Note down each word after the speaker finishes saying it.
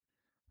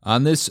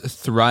On this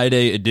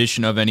Friday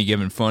edition of Any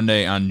Given Fun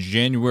Day on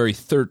January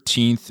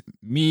 13th,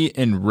 me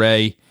and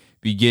Ray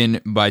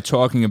begin by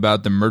talking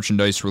about the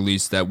merchandise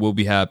release that will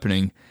be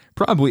happening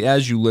probably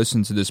as you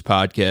listen to this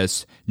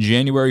podcast.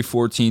 January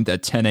 14th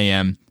at 10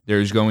 a.m.,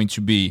 there's going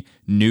to be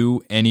new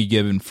Any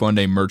Given Fun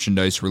Day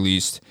merchandise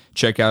released.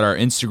 Check out our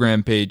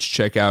Instagram page,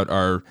 check out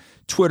our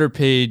Twitter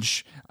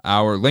page,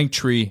 our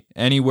Linktree,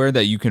 anywhere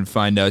that you can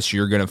find us,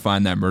 you're going to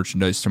find that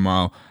merchandise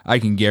tomorrow. I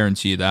can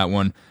guarantee you that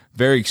one.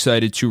 Very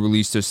excited to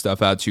release this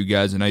stuff out to you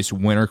guys, a nice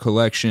winter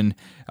collection.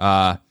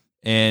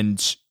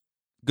 And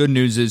good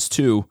news is,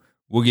 too,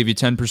 we'll give you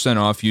 10%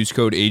 off. Use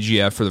code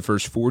AGF for the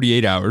first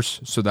 48 hours.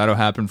 So that'll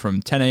happen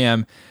from 10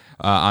 a.m.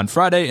 On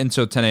Friday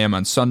until 10 a.m.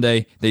 on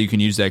Sunday that you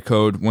can use that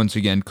code. Once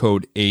again,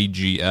 code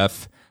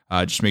AGF.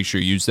 Just make sure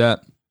you use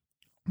that.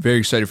 Very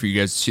excited for you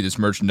guys to see this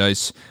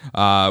merchandise.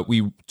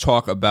 We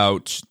talk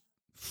about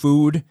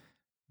food,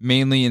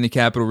 mainly in the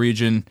capital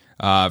region,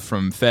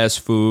 from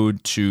fast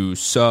food to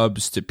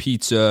subs to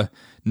pizza,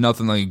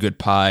 nothing like a good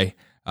pie.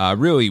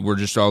 Really, we're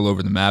just all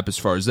over the map as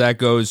far as that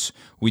goes.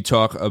 We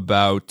talk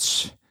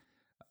about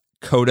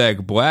Kodak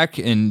Black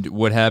and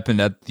what happened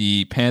at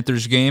the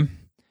Panthers game.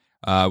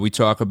 We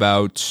talk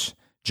about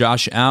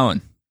Josh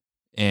Allen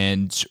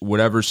and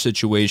whatever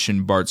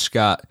situation Bart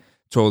Scott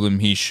told him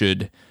he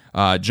should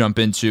jump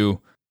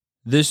into.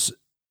 This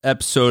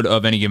episode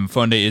of Any Given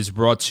Fun Day is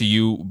brought to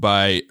you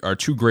by our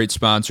two great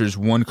sponsors,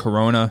 one,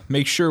 Corona.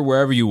 Make sure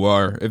wherever you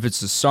are, if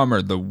it's the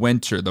summer, the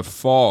winter, the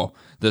fall,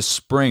 the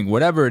spring,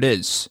 whatever it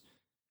is,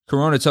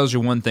 Corona tells you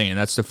one thing, and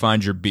that's to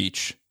find your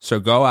beach. So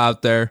go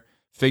out there,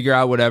 figure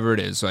out whatever it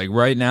is. Like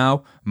right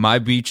now, my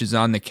beach is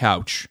on the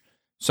couch.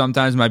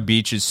 Sometimes my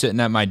beach is sitting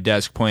at my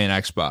desk playing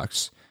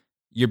Xbox.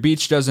 Your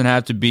beach doesn't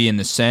have to be in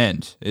the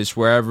sand. It's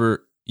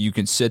wherever you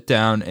can sit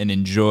down and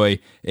enjoy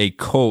a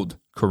cold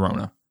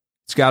Corona.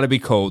 It's got to be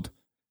cold.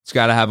 It's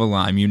got to have a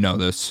lime. You know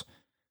this.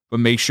 But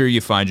make sure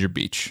you find your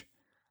beach.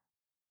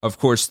 Of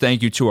course,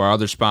 thank you to our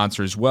other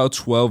sponsor as well,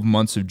 12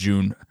 Months of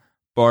June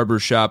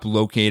Barbershop,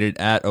 located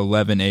at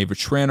 11A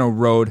Vetrano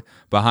Road,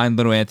 behind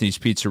Little Anthony's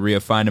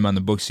Pizzeria. Find him on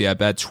the Booksy app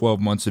at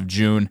 12 Months of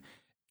June.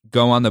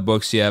 Go on the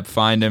Booksy app,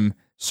 find him,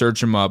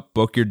 search him up,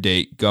 book your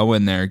date, go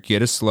in there,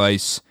 get a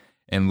slice,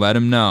 and let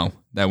him know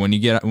that when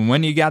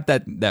you got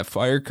that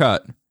fire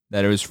cut,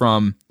 that it was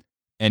from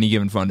Any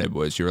Given Fun Day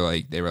boys. They were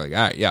like, all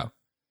right, yeah,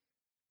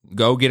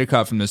 go get a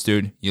cut from this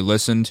dude. You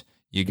listened,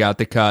 you got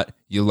the cut,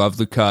 you love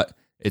the cut.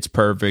 It's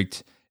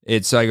perfect.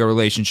 It's like a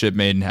relationship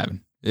made in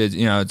heaven.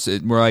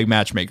 We're like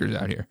matchmakers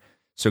out here.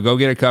 So go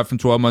get a cut from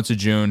 12 Months of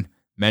June.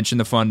 Mention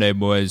the Fun Day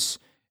boys,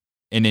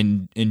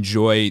 and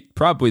enjoy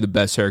probably the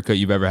best haircut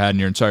you've ever had in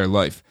your entire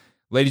life.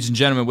 Ladies and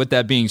gentlemen, with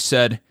that being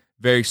said,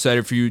 very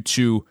excited for you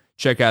to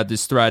check out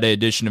this Friday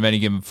edition of Any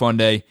Given Fun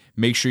Day.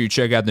 Make sure you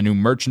check out the new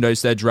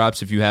merchandise that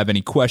drops. If you have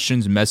any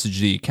questions, message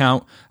the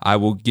account. I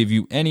will give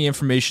you any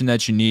information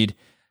that you need.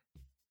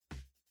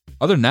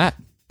 Other than that,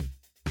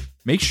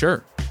 make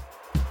sure.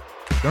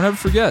 Don't ever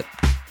forget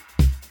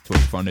to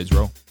let the Fun Days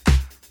roll.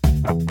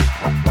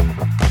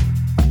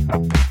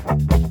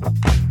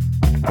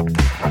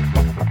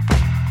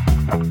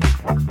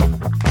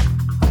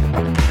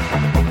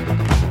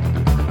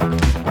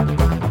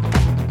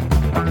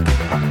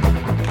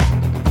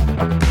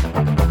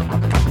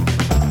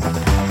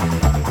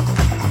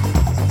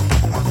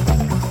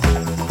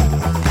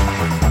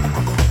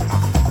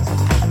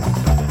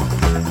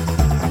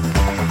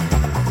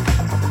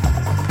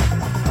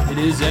 It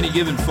is Any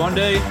Given Fun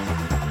Day.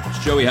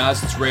 It's Joey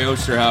Haas, it's Ray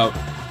Osterhout.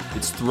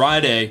 It's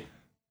Friday,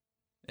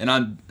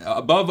 and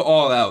above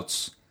all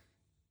else,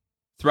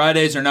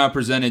 Fridays are now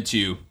presented to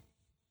you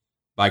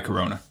by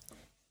Corona.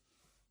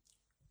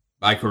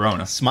 By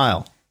Corona.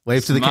 Smile.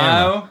 Wave to the camera.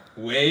 Smile,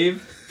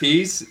 wave,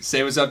 peace.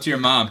 Say what's up to your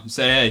mom.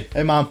 Say hey.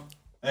 Hey, Mom.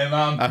 Hey,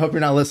 Mom. I hope you're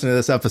not listening to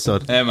this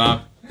episode. Hey,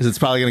 Mom. Because it's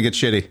probably going to get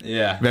shitty.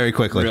 Yeah. Very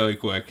quickly. Really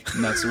quick.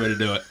 And that's the way to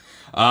do it.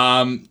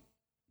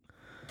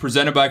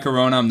 Presented by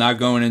Corona. I'm not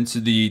going into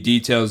the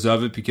details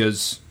of it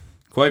because,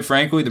 quite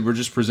frankly, we're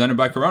just presented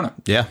by Corona.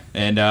 Yeah.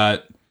 And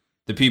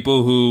the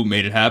people who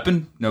made it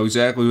happen know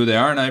exactly who they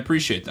are, and I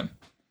appreciate them.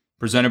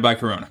 Presented by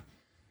Corona.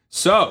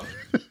 So,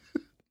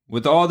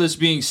 with all this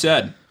being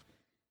said,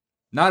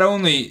 not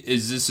only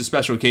is this a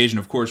special occasion,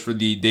 of course, for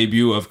the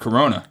debut of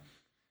Corona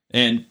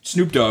and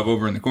Snoop Dogg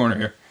over in the corner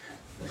here,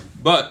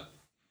 but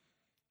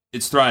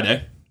it's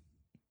Friday,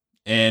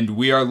 and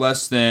we are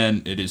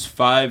it is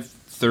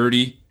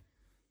 5:30.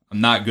 I'm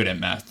not good at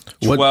math.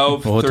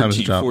 12,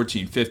 13,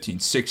 14, 15,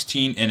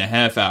 16 and a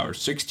half hours.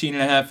 16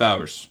 and a half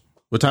hours.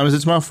 What time is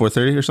it tomorrow?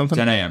 4:30 or something?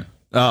 10 a.m.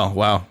 Oh,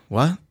 wow.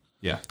 What?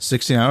 Yeah.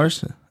 16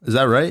 hours? Is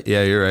that right?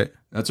 Yeah, you're right.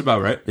 That's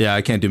about right. Yeah,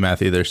 I can't do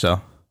math either, so.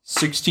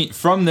 16.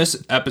 From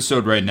this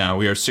episode right now,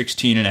 we are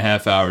 16 and a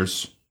half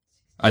hours,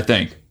 I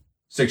think.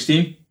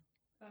 16?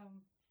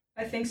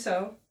 I think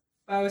so.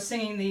 I was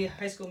singing the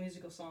High School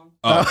Musical song.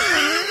 Oh,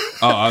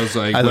 I was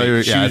like,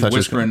 she was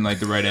whispering like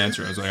the right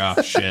answer. I was like,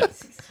 oh, shit.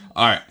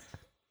 All right.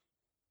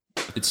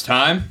 It's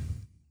time.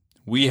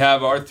 We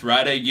have our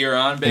Friday gear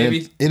on, baby.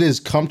 And it is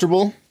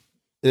comfortable.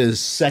 It is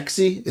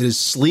sexy. It is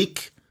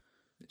sleek.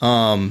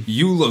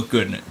 You look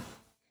good in it.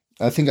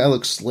 I think I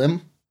look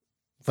slim,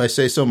 if I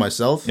say so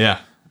myself. Yeah.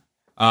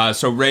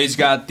 So Ray's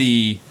got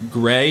the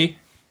gray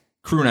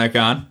crew neck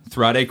on,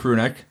 Friday crew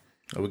neck.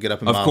 I would get up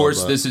and Of model,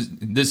 course, but-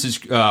 this is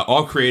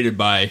all created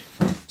by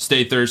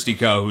Stay Thirsty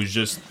Co., who's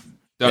just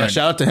done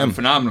shout out to him.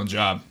 Phenomenal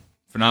job.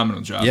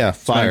 Yeah, It's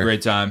been fire. a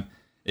great time.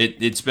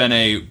 It's been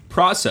a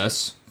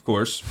process, of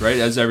course, right,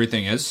 as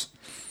everything is.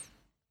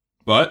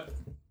 But,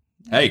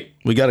 hey.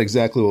 We got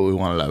exactly what we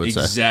wanted, I would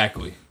say.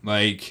 Exactly.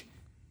 Like,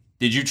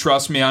 did you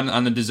trust me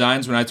on the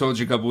designs when I told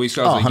you a couple weeks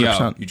ago? I was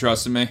 100%. you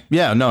trusted me?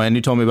 Yeah, no, and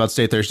you told me about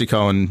Stay Thirsty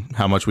Co. and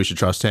how much we should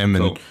trust him.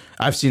 And Cool.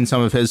 I've seen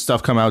some of his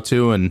stuff come out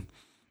too, and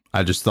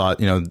I just thought,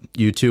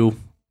 you two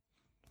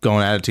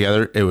going at it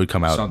together, it would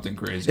come out. Something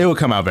crazy. It would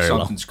come out very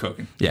Something's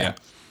cooking. Yeah.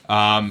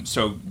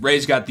 So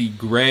Ray's got the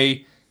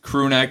gray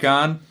crew neck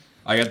on.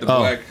 I got the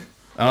black. well.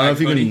 I don't know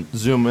if you hoodie. can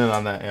zoom in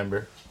on that,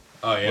 Amber.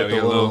 Oh yeah, With we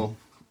the got a little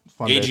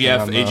foundation AGF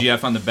on the-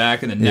 AGF on the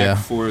back and the neck Yeah.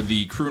 for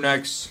the crew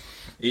necks.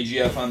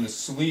 AGF on the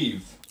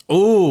sleeve.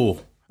 Ooh,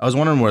 I was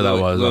wondering where that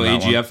was. Little on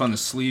that one. AGF on the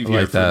sleeve I here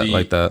like that, for the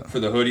like that. for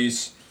the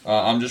hoodies.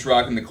 I'm just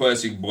rocking the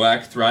classic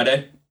black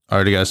Friday.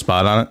 Already got a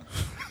spot on it.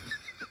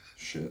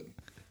 Shit.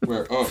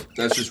 Where? Oh,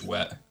 that's just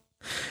wet.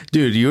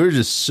 Dude, you were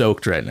just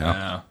soaked right I now.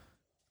 know.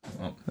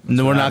 Well,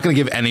 No, we're not going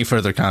to give any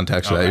further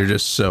context to that. Okay. You're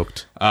just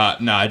soaked.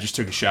 no, I just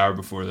took a shower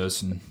before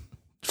this and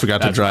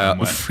Forgot to that's dry why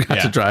I'm off. wet. Forgot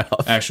Yeah. to dry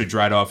off. Actually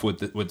dried off with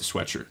the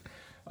sweatshirt.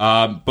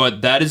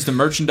 But that is the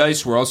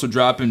merchandise. We're also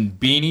dropping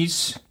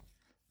beanies.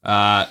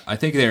 I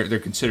think they're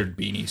considered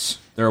beanies.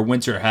 They're a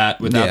winter hat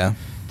without Yeah.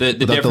 the Without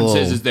the difference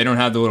little- is they don't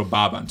have the little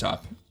bob on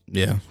top.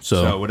 Yeah.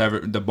 So So, whatever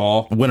the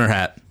ball. winter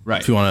hat.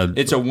 Right. If you want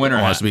to. It's a winter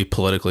want us hat. to be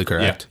politically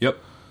correct. Yeah.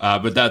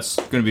 Yep. But that's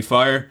going to be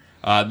fire.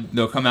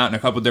 They'll come out in a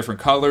couple different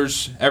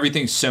colors.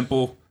 Everything's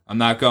simple. I'm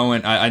not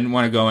going. I didn't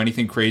want to go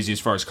anything crazy as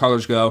far as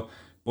colors go.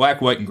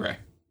 Black, white, and gray.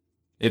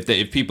 If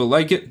people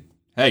like it,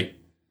 hey,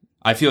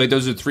 I feel like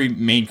those are the three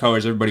main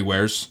colors everybody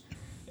wears,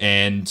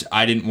 and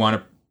I didn't want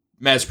to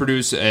mass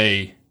produce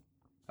a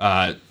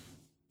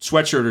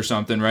sweatshirt or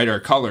something, right, or a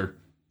color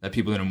that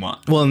people didn't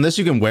want. Well, and this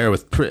you can wear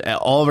with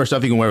all of our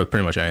stuff. You can wear with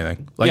pretty much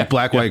anything. Like Yeah,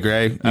 black, yeah. white,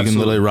 gray. You can Absolutely.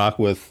 literally rock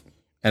with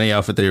any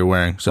outfit that you're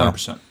wearing. So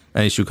 100%.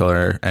 any shoe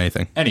color,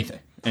 anything. Anything.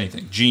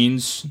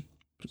 Jeans,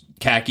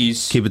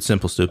 khakis. Keep it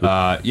simple, stupid.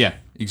 Yeah,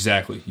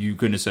 exactly. You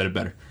couldn't have said it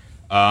better.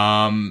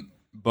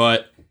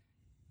 But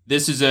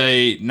this is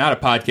not a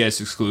podcast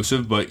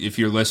exclusive, but if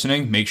you're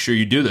listening, make sure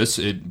you do this.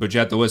 But you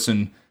have to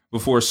listen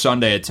before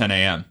Sunday at 10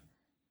 a.m.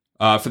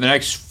 For the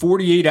next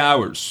 48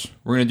 hours,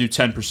 we're going to do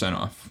 10%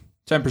 off.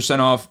 10%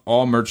 off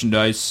all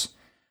merchandise.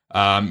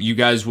 You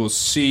guys will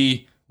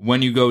see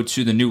when you go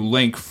to the new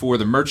link for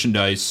the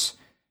merchandise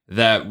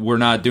that we're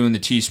not doing the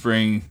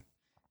Teespring,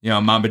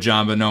 Mamba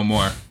Jamba no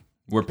more.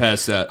 We're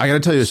past that. I got to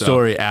tell you a So-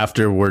 story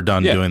after we're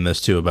done Yeah. doing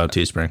this too about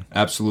Teespring.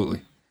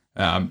 Absolutely.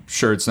 I'm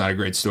sure it's not a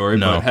great story,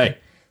 No. but hey,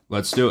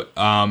 let's do it.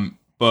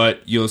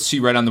 But you'll see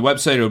right on the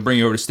website, it'll bring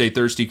you over to Stay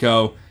Thirsty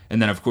Co.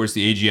 And then, of course,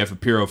 the AGF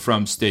Apparel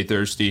from Stay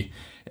Thirsty.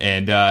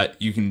 And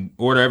you can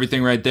order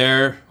everything right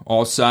there,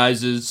 all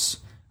sizes,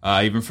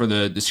 even for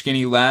the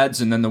skinny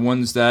lads and then the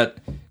ones that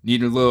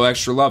need a little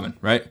extra loving,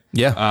 right?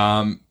 Yeah.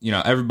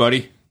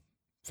 Everybody,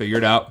 figure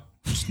it out.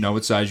 Just know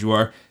what size you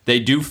are. They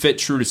do fit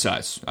true to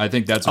size. I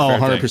think that's a Oh, fair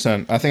 100%.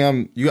 thing. I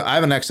think I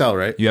have an XL,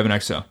 right? You have an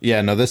XL.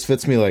 Yeah, no, this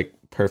fits me like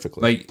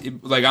perfectly.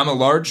 Like I'm a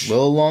large. A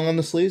little long on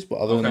the sleeves, but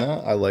other than Okay.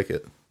 that, I like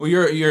it. Well,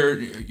 your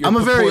I'm a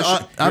very-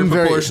 proportion- I'm your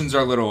very- proportions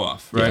are a little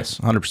off, right? Yes,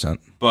 100%.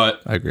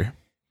 But I agree.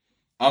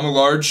 I'm a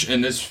large,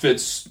 and this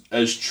fits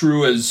as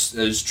true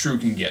as true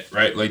can get,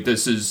 right? Like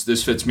this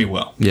fits me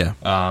well. Yeah.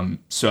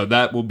 So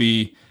that will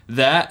be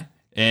that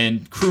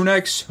and crew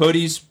necks,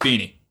 hoodies,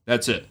 beanie.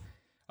 That's it.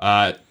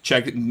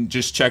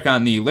 Check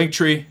on the link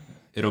tree.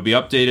 It'll be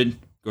updated.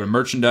 Go to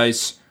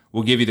merchandise.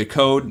 We'll give you the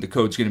code. The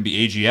code's going to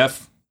be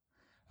AGF,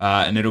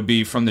 and it'll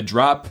be from the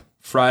drop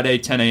Friday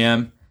 10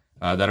 a.m.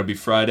 That'll be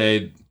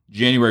Friday,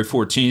 January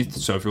 14th.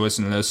 So if you're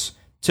listening to this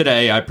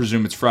today, I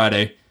presume it's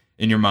Friday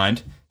in your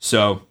mind.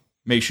 So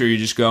make sure you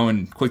just go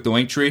and click the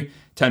link tree,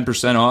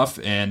 10% off.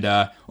 And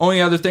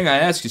only other thing I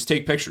ask is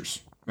take pictures,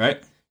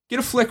 right? Get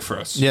a flick for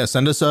us. Yeah,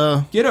 send us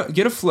a... Get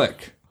a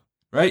flick,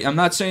 right? I'm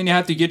not saying you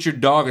have to get your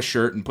dog a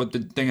shirt and put the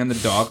thing on the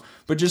dog,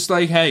 but just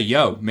like, hey,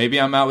 yo, maybe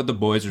I'm out with the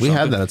boys or We something.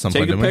 had that at some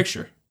Take point, a didn't we?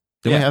 picture.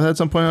 Did Yeah, we have that at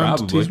some point on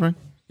probably. Teespring?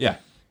 Yeah,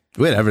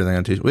 We had everything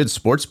on Teespring. We had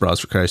sports bras,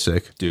 for Christ's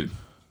sake. dude.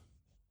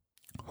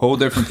 Whole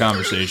different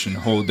conversation,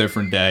 whole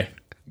different day.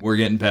 We're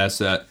getting past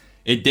that.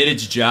 It did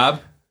its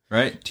job,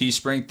 right?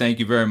 Teespring, thank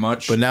you very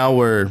much. But now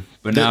now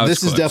this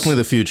it's is clicks. definitely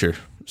the future.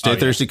 Stay Oh, yeah.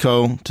 Thirsty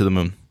Co. to the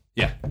moon.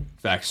 Yeah,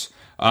 facts.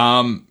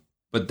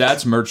 But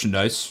that's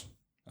merchandise.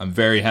 I'm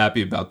very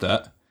happy about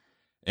that.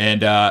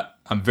 And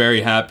I'm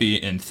very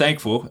happy and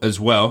thankful as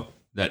well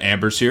that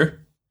Amber's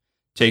here,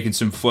 taking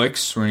some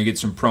flicks. We're going to get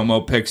some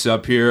promo pics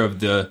up here of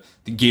the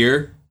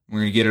gear. We're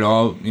going to get it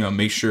all,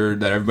 make sure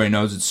that everybody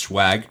knows it's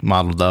swag.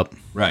 Modeled up.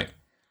 Right.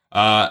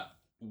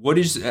 What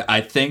is, I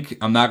think,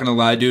 I'm not going to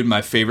lie, dude,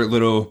 my favorite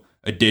little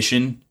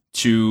addition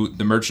to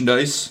the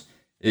merchandise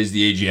is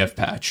the AGF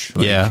patch.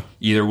 Yeah.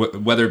 Either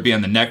whether it be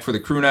on the neck for the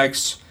crew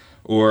necks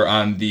or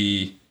on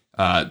the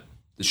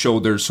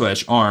shoulder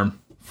 / arm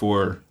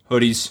for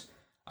hoodies.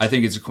 I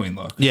think it's a clean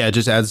look. Yeah, it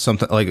just adds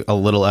something like a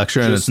little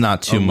extra, and it's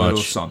not too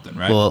much. Something,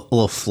 right? A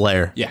little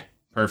flair. Yeah,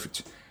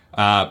 perfect.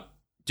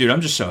 Dude,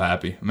 I'm just so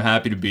happy. I'm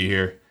happy to be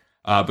here.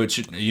 But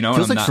you know,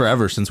 Feels like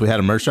forever since we had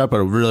a merch shop, but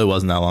it really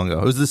wasn't that long ago.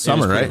 It was this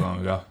summer, right?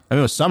 Long ago. I mean,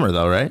 it was summer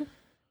though, right?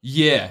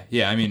 Yeah.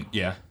 I mean,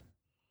 yeah.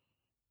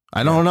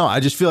 I don't know. I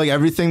just feel like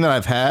everything that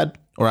I've had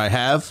or I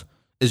have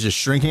is just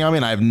shrinking on me,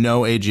 and I have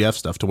no AGF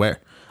stuff to wear.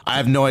 I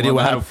have no idea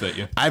what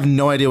happened. I have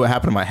no idea what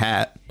happened to my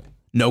hat.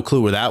 No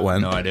clue where that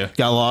went. No idea.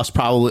 Got lost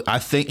probably. I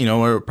think, you know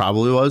where it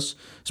probably was?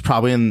 It's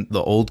probably in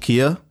the old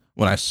Kia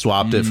when I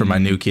swapped it for my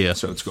new Kia.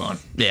 So it's gone.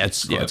 Yeah,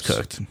 it's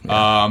cooked.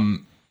 Yeah.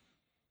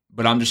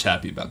 But I'm just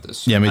happy about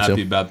this. Yeah, me I'm too.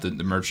 happy about the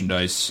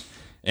merchandise.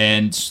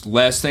 And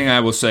last thing I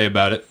will say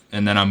about it,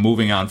 and then I'm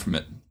moving on from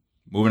it.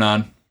 Moving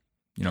on.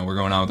 You know, we're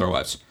going on with our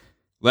lives.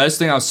 Last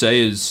thing I'll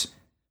say is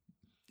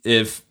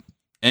if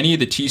any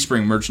of the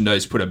Teespring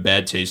merchandise put a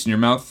bad taste in your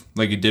mouth,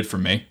 like it did for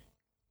me,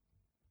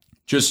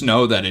 just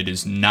know that it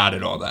is not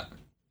at all that.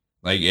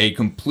 Like a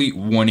complete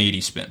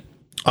 180 spin.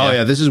 Oh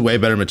yeah, this is way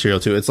better material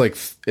too. It's like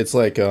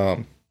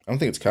I don't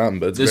think it's cotton,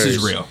 but this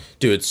is real.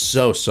 Dude, it's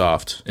so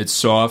soft. It's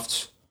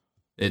soft.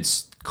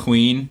 It's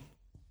clean.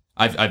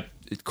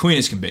 It's clean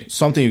as can be.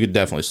 Something you could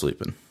definitely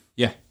sleep in.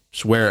 Yeah.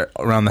 Just wear it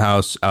around the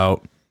house,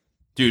 out.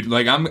 Dude,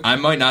 like I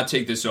might not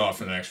take this off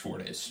for the next 4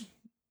 days.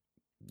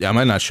 Yeah, I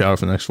might not shower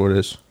for the next 4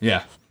 days.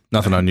 Yeah.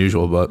 Nothing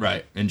unusual, but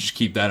right. And just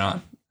keep that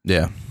on.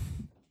 Yeah.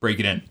 Break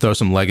it in. Throw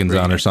some leggings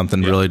on or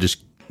something. Really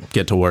just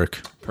get to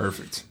work.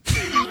 Perfect.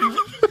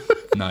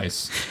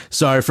 Nice.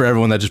 Sorry for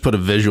everyone that just put a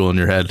visual in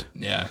your head.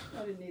 Yeah.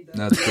 I didn't need that.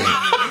 That's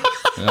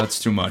good. That's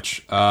too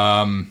much.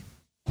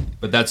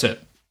 But that's it.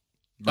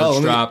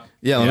 Merch drop.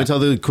 Let me tell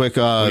the quick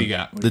what do you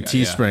got? the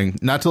Teespring. Yeah.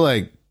 Not to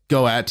like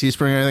go at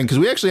Teespring or anything, because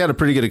we actually had a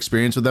pretty good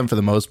experience with them for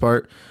the most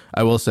part.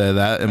 I will say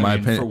that in my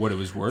opinion. For what it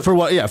was worth. For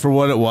what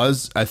it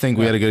was, I think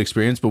we had a good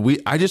experience. But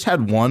I just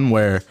had one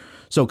where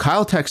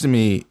Kyle texted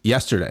me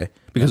yesterday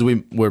because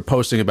we were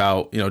posting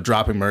about, you know,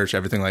 dropping merch,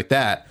 everything like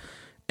that.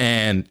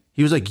 And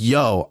he was like,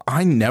 yo,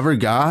 I never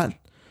got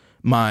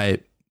my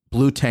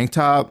blue tank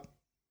top,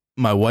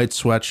 my white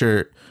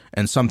sweatshirt,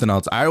 and something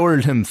else. I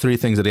ordered him 3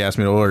 things that he asked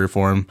me to order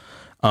for him.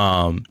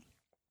 And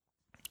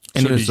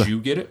so did you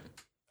get it?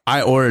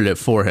 I ordered it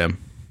for him.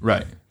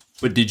 Right.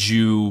 But did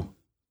you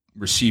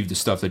receive the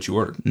stuff that you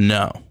ordered?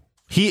 No.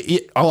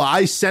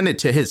 I sent it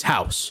to his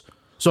house.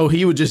 So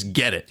he would just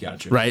get it.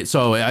 Gotcha. Right?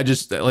 So I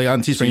just, like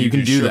on Teespring, you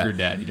can do that. Sugar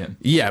daddy then.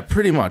 Yeah,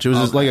 pretty much. It was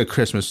just like a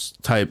Christmas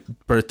type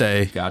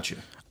birthday. Gotcha.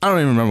 I don't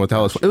even remember what the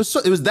hell it was.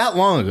 It was that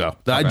long ago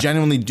that I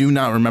genuinely do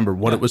not remember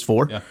what it was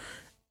for. Yeah.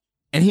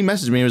 And he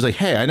messaged me. He was like,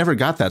 hey, I never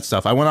got that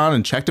stuff. I went on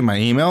and checked in my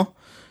email,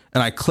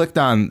 and I clicked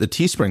on the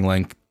Teespring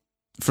link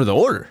for the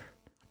order.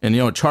 And,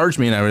 you know, it charged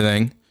me and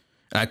everything.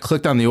 And I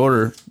clicked on the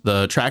order,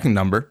 the tracking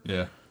number.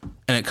 Yeah.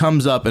 And it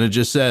comes up and it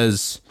just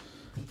says,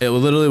 it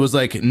literally was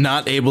like,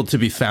 not able to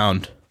be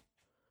found.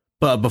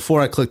 But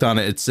before I clicked on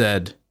it, it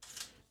said,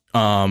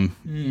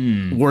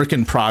 work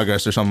in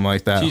progress or something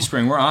like that.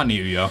 Teespring, we're on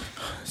you, yo.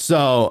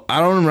 So I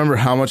don't remember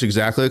how much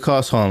exactly it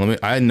costs. Hold on,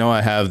 I know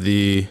I have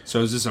the.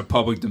 So is this a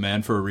public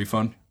demand for a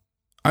refund?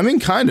 I mean,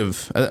 kind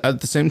of. At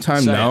the same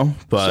time,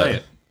 but say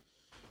it.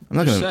 I'm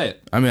not gonna say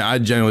it. I mean, I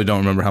genuinely don't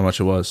remember how much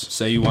it was.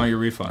 Say you want your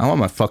refund. I want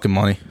my fucking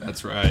money.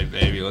 That's right,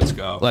 baby. Let's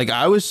go. Like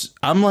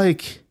I'm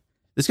like,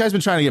 this guy's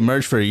been trying to get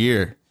merch for a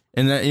year,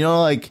 and you know,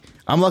 like.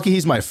 I'm lucky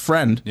he's my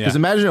friend. Because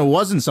imagine it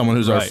wasn't someone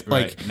who's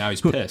like now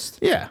he's pissed.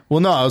 Yeah. Well,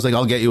 no, I was like,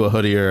 I'll get you a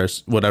hoodie or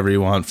whatever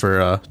you want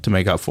for to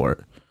make up for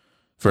it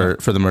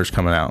for the merch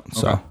coming out.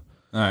 So, all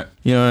right,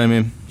 you know what I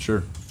mean?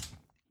 Sure.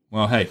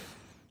 Well, hey,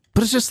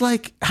 but it's just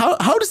like how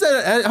does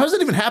that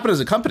even happen as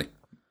a company?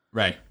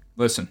 Right.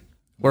 Listen,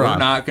 we're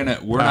not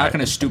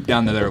gonna stoop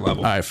down to their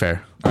level. All right,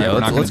 fair. All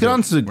right, let's get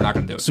on to we're not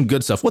gonna do it. Some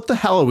good stuff. What the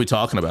hell are we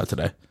talking about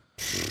today?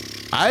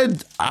 I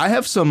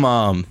have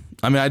some.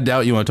 I mean, I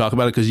doubt you want to talk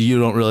about it because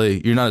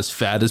you're not as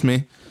fat as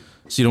me,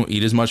 so you don't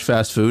eat as much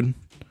fast food.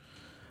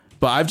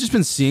 But I've just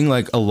been seeing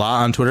like a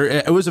lot on Twitter.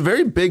 It was a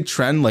very big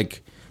trend,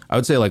 like I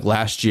would say like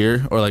last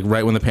year or like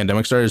right when the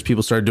pandemic started, as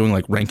people started doing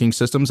like ranking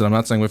systems. And I'm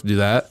not saying we have to do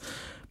that,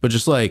 but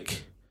just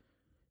like,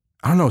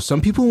 I don't know,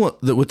 some people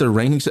with their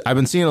rankings, I've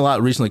been seeing a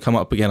lot recently come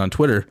up again on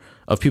Twitter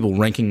of people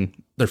ranking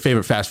their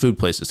favorite fast food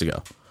places to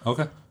go.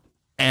 Okay.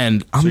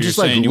 And I'm just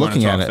like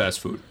looking at it. Fast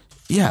food.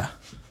 Yeah.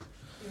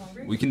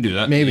 We can do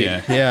that. Maybe.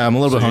 Yeah, I'm a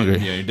little bit hungry.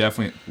 Yeah, you're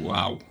definitely.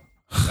 Wow.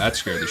 That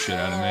scared the shit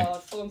out of me.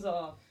 Phone's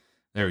off.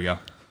 There we go.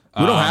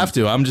 We don't have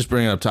to. I'm just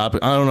bringing up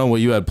topic. I don't know what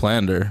you had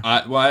planned or.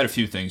 I had a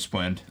few things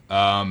planned.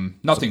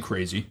 Nothing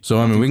crazy. So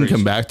I mean, we can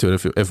come back to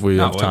it if we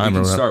have time.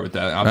 We can start with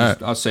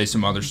that. I'll say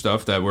some other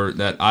stuff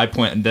that I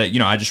planned that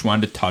I just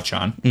wanted to touch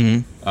on,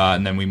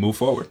 and then we move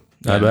forward.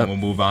 And we'll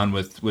move on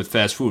with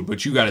fast food.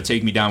 But you got to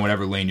take me down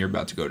whatever lane you're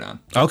about to go down.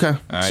 Okay. All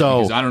right, so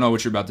because I don't know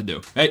what you're about to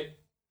do. Hey.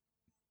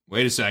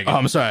 Wait a second. Oh,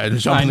 I'm sorry.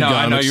 I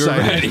know you were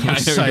ready. I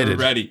know you were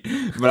ready.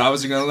 But I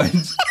wasn't gonna let.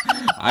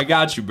 I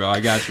got you, bro. I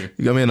got you.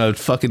 You got me in a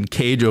fucking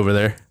cage over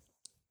there.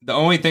 The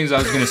only things I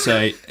was going to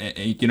say,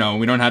 we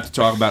don't have to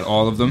talk about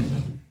all of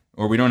them,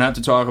 or we don't have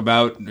to talk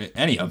about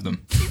any of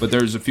them, but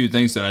there's a few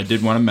things that I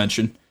did want to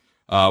mention.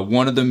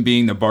 One of them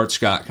being the Bart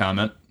Scott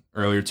comment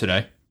earlier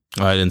today.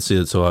 Oh, I didn't see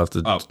it, so I'll have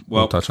to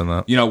we'll touch on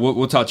that.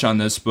 We'll touch on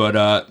this,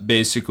 but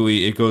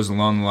basically it goes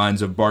along the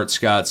lines of Bart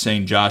Scott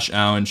saying Josh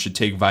Allen should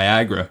take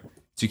Viagra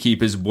to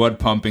keep his blood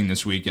pumping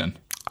this weekend.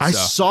 I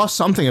saw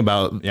something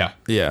about...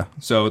 Yeah.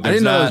 So I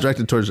didn't know it was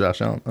directed towards Josh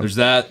Allen. There's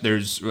that.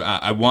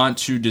 I want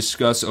to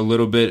discuss a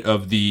little bit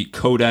of the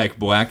Kodak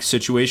Black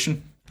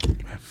situation.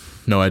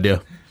 No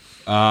idea.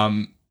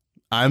 I'm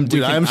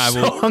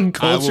so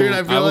uncultured,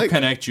 I will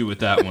connect you with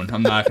that one.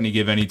 I'm not going to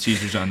give any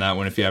teasers on that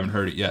one if you haven't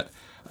heard it yet.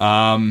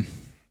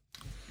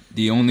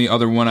 The only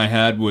other one I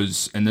had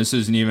was, and this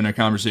isn't even a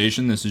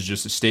conversation, this is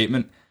just a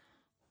statement.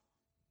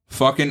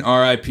 Fucking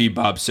R.I.P.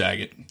 Bob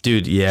Saget.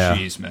 Dude, yeah.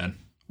 Jeez, man.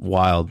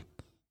 Wild.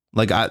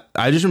 Like,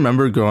 I just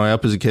remember growing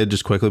up as a kid,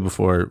 just quickly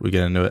before we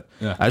get into it.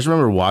 Yeah. I just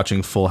remember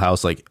watching Full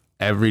House, like,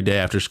 every day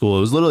after school.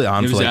 It was literally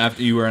on for, like...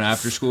 after you were an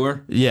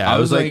after-schooler? Yeah. I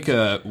was like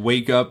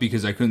wake up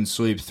because I couldn't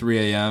sleep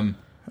 3 a.m.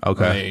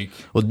 Okay.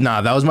 Well,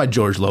 that was my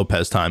George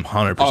Lopez time,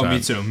 100%. Oh,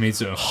 me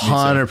too.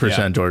 100%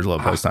 yeah. George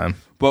Lopez time.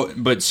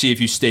 But see,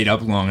 if you stayed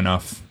up long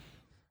enough,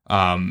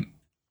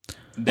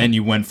 then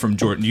you went from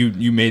George...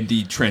 You made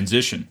the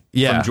transition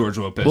from George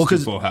Lopez to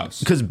Full House.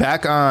 Because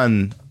back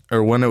on...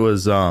 Or when it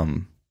was...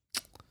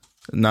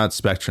 not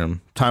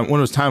Spectrum. When it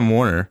was Time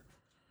Warner,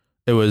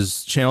 it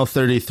was Channel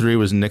 33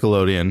 was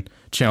Nickelodeon,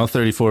 Channel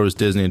 34 was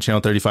Disney, and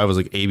Channel 35 was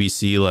like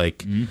ABC,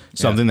 like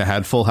something that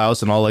had Full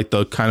House and all like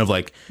the kind of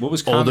like what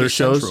was older Comedy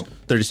shows. Central?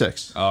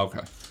 36. Oh,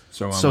 okay.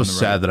 So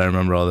sad that I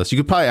remember all this. You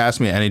could probably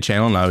ask me any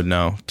channel and I would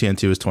know.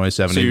 TNT was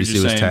 27,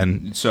 ABC was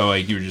 10. So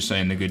like you were just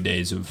saying the good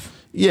days of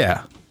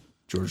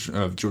George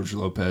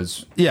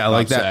Lopez. Yeah,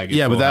 like that. Saget,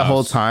 yeah, but that House.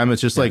 whole time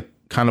it's just like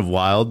kind of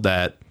wild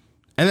that.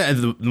 And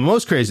the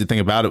most crazy thing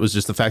about it was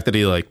just the fact that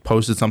he like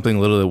posted something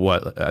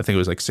literally I think it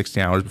was like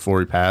 16 hours before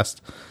he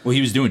passed. Well,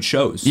 he was doing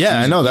shows. Yeah,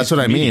 I know. That's what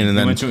I mean. And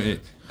then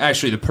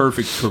actually, the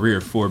perfect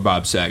career for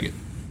Bob Saget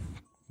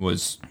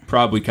was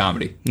probably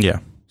comedy. Yeah.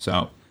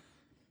 So,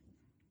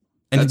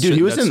 and dude,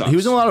 he was in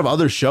a lot of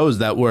other shows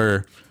that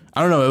were,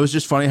 I don't know. It was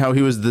just funny how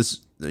he was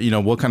this,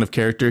 what kind of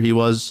character he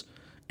was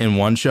in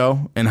one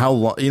show, and how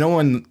long,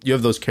 when you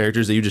have those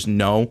characters that you just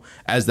know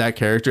as that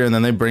character, and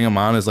then they bring him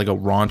on as like a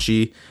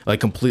raunchy,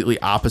 like completely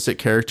opposite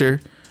character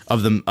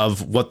of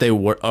what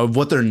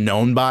they're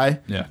known by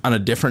on a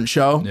different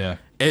show. Yeah.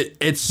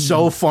 It's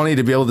so funny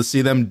to be able to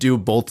see them do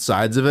both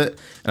sides of it.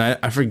 And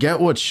I forget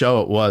what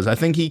show it was. I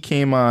think he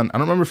came on, I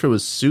don't remember if it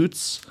was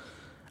Suits.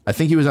 I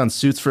think he was on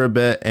Suits for a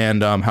bit,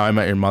 and How I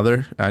Met Your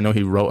Mother. I know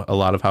he wrote a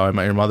lot of How I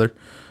Met Your Mother.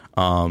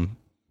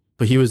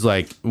 But he was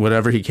like,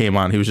 whatever he came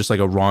on, he was just like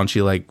a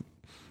raunchy, like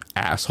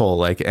asshole,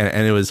 like,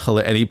 and it was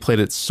hilarious. And he played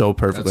it so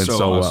perfectly and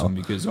so awesome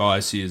well. Because all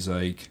I see is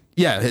like,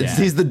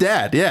 he's the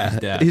dad.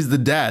 Yeah, he's the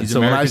dad. He's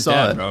so America's when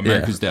I saw dad, it, bro.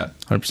 America's dad,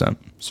 100%.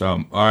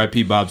 So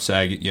R.I.P. Bob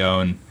Saget,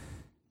 and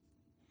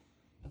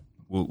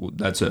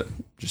that's it.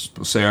 Just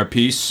we'll say our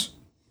piece.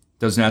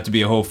 Doesn't have to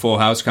be a whole Full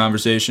House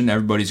conversation.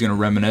 Everybody's going to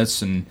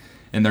reminisce and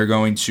they're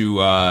going to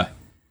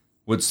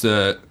what's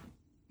the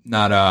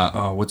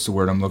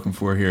word I'm looking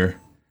for here?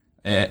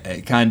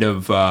 Kind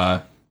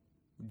of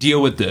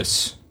deal with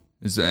this.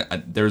 Is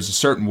that there's a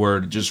certain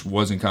word that just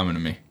wasn't coming to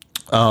me.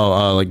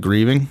 Like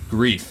grieving?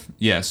 Grief.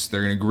 Yes,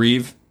 they're going to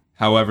grieve.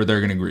 However, they're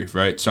going to grieve,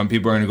 right? Some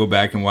people are going to go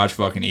back and watch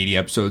fucking 80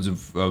 episodes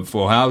of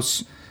Full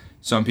House.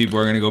 Some people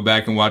are going to go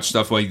back and watch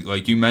stuff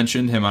like you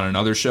mentioned, him on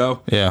another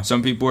show. Yeah.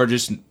 Some people are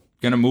just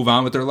going to move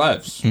on with their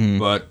lives. Mm-hmm.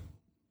 But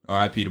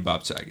R.I.P. to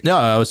Bob Saget. No,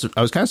 I was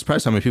kind of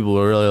surprised how many people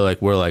were really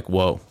were like,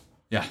 whoa.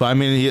 Yeah, but I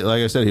mean,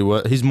 like I said,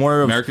 he's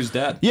more of America's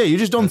dad. Yeah, you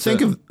just don't think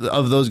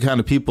of those kind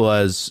of people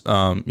as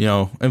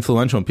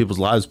influential in people's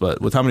lives. But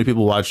with how many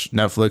people watch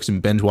Netflix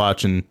and binge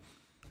watch and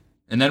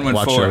then when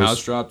Fuller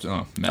House dropped,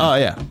 oh man, oh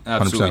yeah,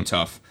 absolutely 100%.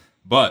 Tough.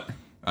 But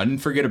I didn't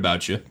forget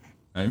about you.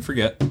 I didn't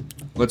forget.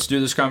 Let's do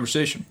this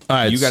conversation. All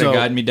right, you got to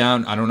guide me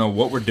down. I don't know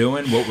what we're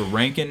doing, what we're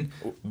ranking,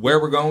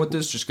 where we're going with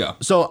this. Just go.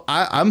 So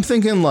I'm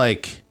thinking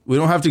like we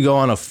don't have to go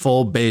on a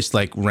full based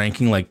like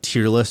ranking like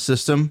tier list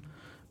system.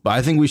 But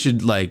I think we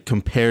should like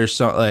compare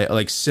some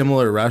like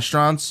similar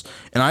restaurants,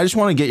 and I just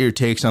want to get your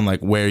takes on like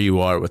where you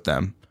are with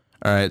them.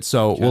 All right,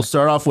 so we'll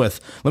start off with.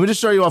 Let me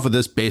just start you off with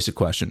this basic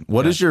question: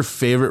 what is your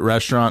favorite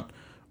restaurant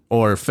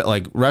or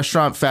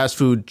restaurant fast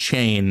food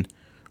chain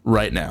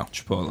right now?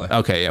 Chipotle.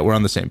 Okay, yeah, we're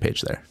on the same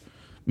page there.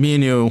 Me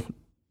and you.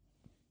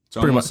 It's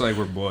almost like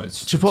we're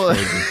boys. Chipotle.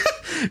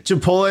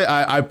 Chipotle.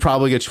 I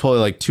probably get Chipotle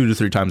like 2 to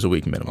 3 times a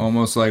week minimum.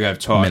 Almost like I've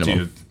talked to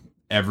you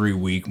every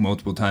week,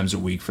 multiple times a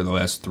week for the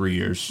last 3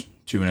 years.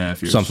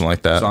 2.5 years. Something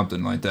like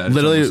that.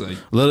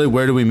 Literally,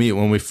 where do we meet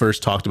when we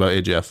first talked about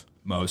AGF?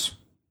 Moe's.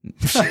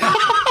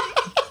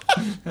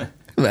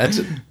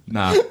 Imagine.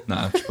 Nah,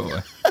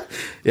 Chipotle.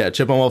 Yeah,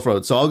 Chip on Wolf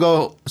Road.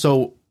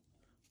 So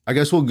I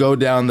guess we'll go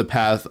down the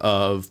path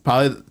of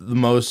probably the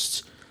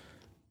most,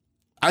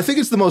 I think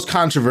it's the most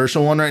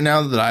controversial one right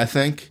now that I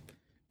think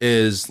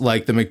is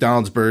like the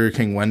McDonald's, Burger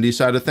King, Wendy's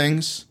side of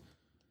things.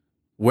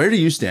 Where do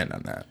you stand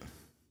on that?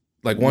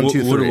 Like 1,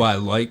 2, 3. What do I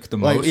like the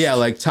most? Like, yeah,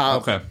 like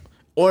top. Okay.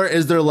 Or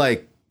is there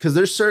like, because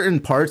there's certain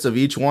parts of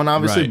each one,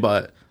 obviously, Right.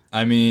 but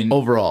I mean,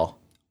 overall,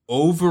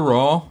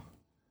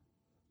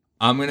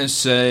 I'm going to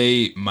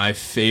say my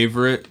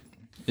favorite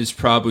is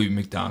probably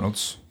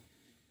McDonald's.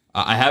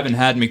 I haven't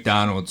had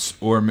McDonald's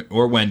or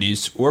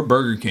Wendy's or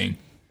Burger King,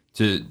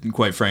 to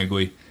quite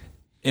frankly,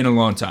 in a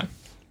long time.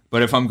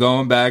 But if I'm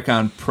going back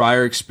on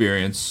prior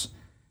experience,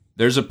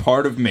 there's a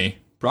part of me,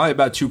 probably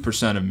about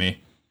 2% of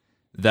me,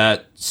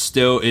 that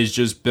still is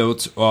just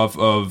built off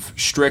of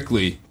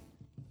strictly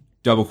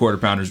double quarter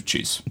pounders with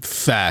cheese.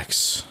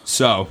 facts.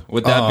 So,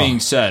 with that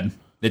being said,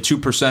 the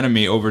 2% of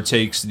me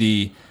overtakes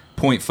the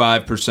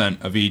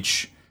 0.5% of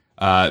each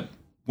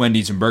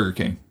Wendy's and Burger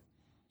King.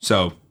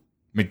 So,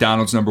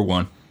 McDonald's number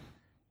 1.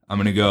 I'm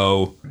going to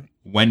go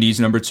Wendy's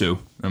number 2.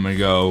 I'm going to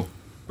go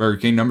Burger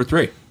King number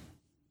 3.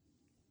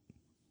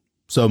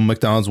 So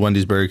McDonald's,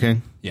 Wendy's, Burger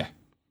King. Yeah.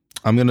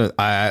 I'm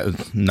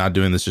not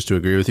doing this just to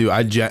agree with you.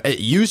 It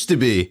used to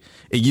be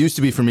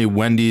for me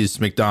Wendy's,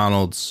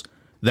 McDonald's,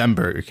 then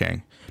Burger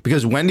King,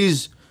 because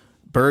Wendy's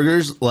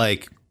burgers,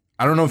 like,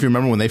 I don't know if you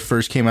remember when they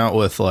first came out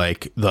with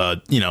like the,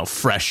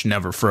 fresh,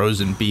 never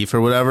frozen beef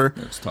or whatever.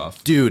 It's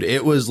tough. Dude,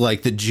 it was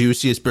like the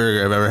juiciest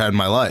burger I've ever had in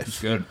my life.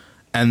 It's good.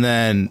 And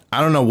then I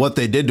don't know what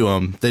they did to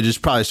them. They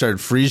just probably started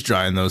freeze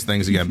drying those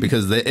things again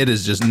because it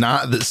is just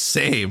not the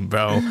same,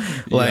 bro.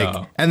 Like,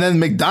 Yeah. And then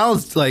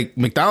McDonald's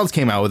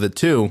came out with it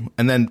too.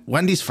 And then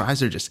Wendy's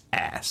fries are just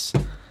ass.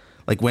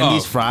 Like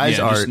Wendy's fries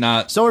yeah, are just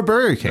not. So are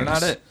Burger King's. They're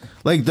not it.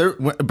 Like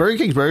Burger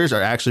King's burgers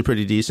are actually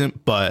pretty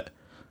decent, but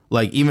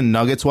like even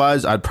nuggets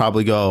wise, I'd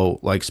probably go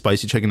like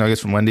spicy chicken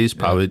nuggets from Wendy's,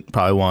 probably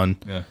one.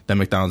 Yeah. Then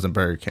McDonald's and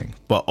Burger King.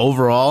 But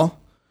overall,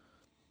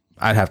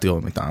 I'd have to go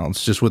with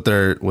McDonald's just with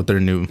the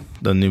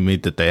new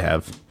meat that they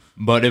have.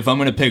 But if I'm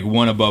going to pick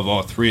one above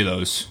all three of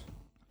those,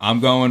 I'm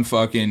going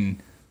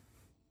fucking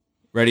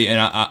ready,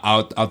 and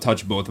I'll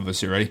touch both of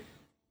us here. Ready?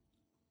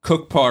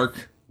 Cook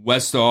Park,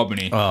 West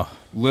Albany,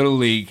 Little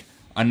League,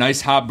 a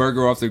nice hot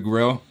burger off the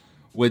grill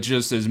with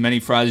just as many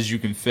fries as you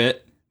can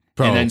fit,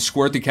 and then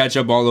squirt the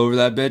ketchup all over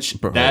that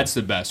bitch. Bro. That's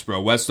the best, bro.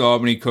 West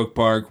Albany, Cook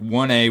Park,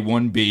 1A,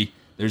 1B.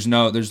 There's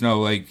no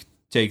like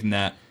taking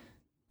that.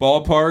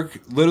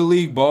 Ballpark, Little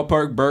League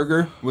ballpark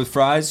burger with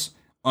fries,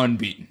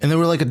 unbeaten. And they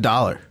were like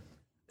 $1.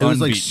 It was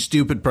like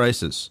stupid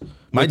prices.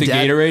 With the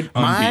Gatorade,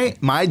 unbeaten.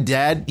 My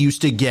dad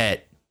used to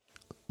get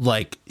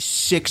like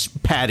 6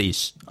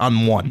 patties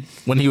on one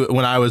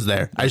when I was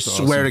there. I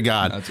swear to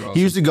God. That's awesome.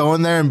 He used to go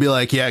in there and be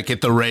like, "Yeah, get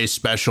the Ray's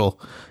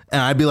special,"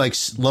 and I'd be like,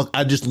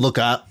 I'd just look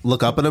up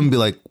at him and be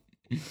like,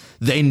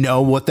 "They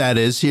know what that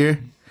is here,"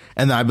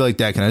 and then I'd be like,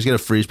 "Dad, can I just get a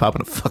freeze pop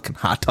and a fucking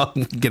hot dog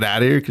and get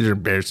out of here because you're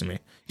embarrassing me."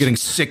 Getting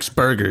 6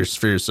 burgers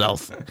for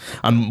yourself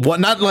on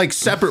what? Not like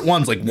separate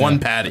ones, like one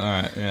patty. All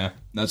right, yeah,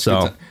 that's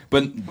So. good.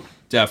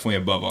 But definitely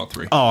above all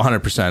three. Oh,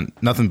 100%.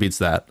 Nothing beats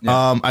that.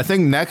 Yeah. I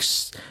think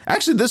next,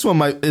 actually, this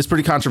one is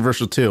pretty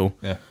controversial too.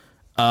 Yeah,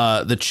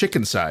 The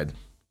chicken side.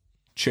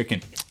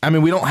 chicken. I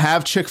mean, we don't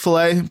have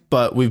Chick-fil-A,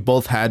 but we've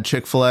both had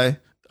Chick-fil-A.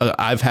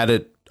 I've had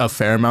it a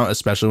fair amount,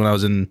 especially when I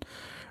was in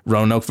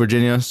Roanoke,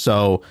 Virginia.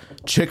 So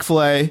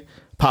Chick-fil-A,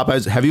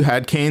 Popeyes. Have you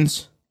had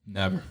Cane's?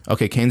 Never.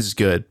 Okay, Cane's is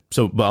good.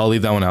 So, but I'll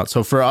leave that one out.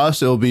 So for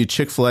us, it'll be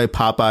Chick-fil-A,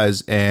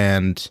 Popeyes,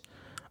 and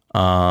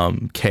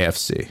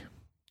KFC.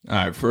 All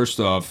right. First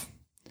off,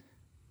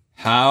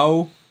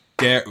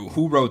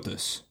 who wrote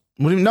this?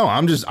 What do you know?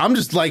 I'm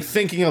just like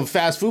thinking of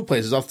fast food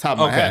places off the top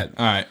of my head.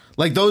 All right.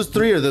 Like those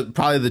 3 are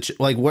probably the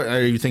like. What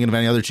are you thinking of?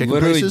 Any other chicken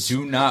Literally, places?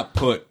 do not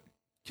put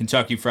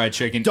Kentucky Fried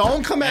Chicken.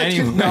 Don't come at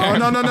anywhere.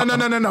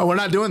 No. We're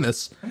not doing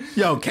this.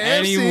 Yo,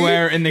 KFC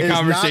Anywhere in the is not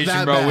conversation,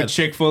 that bro, bad. with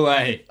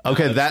Chick-fil-A.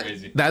 Okay, that's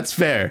crazy. that's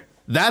fair.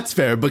 That's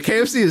fair. But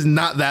KFC is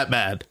not that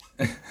bad.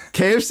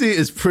 KFC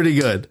is pretty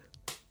good.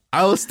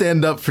 I will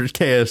stand up for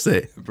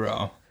KFC.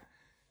 Bro.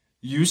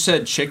 You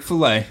said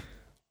Chick-fil-A,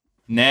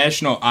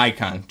 national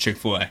icon,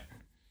 Chick-fil-A.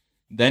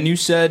 Then you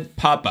said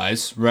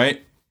Popeyes,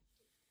 right?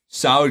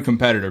 Solid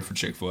competitor for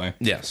Chick-fil-A.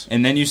 Yes.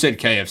 And then you said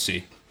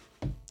KFC.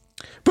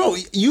 Bro,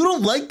 you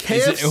don't like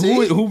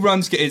KFC? Who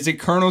runs? Is it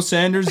Colonel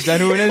Sanders? Is that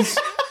who it is?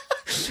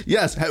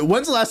 Yes.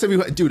 When's the last time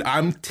you... Dude,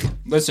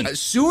 Listen.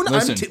 Soon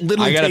listen, I'm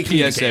literally I got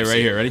taking a PSA you to KFC. right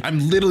here. Ready?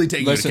 I'm literally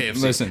taking Listen, you to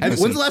KFC. listen.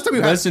 When's the last time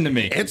you had it? Listen to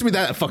me. Answer me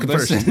that fucking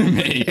Listen first. to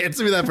me.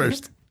 Answer me that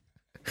first.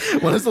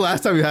 When was the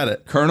last time you had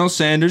it? Colonel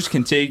Sanders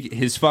can take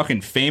his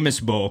fucking famous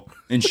bowl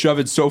and shove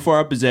it so far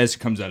up his ass it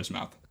comes out his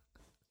mouth.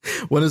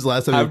 When is the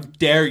last time? How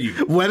dare you?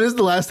 When is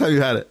the last time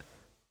you had it?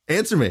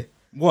 Answer me.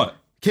 What?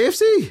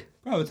 KFC.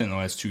 Probably within the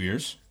last 2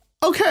 years.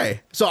 Okay.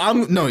 So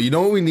you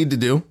know what we need to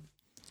do?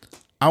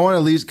 I want to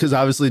at least, because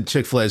obviously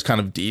Chick-fil-A is kind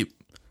of deep.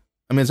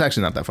 I mean, it's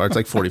actually not that far. It's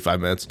like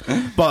 45 minutes.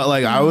 But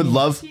like, I would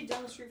love. See it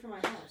down the street from my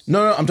house.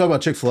 No, I'm talking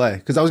about Chick-fil-A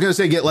because I was gonna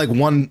say get like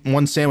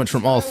one sandwich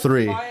from all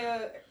 3. Buy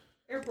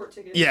a airport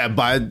ticket. Yeah,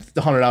 buy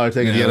the $100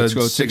 ticket, get a let's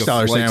go take $6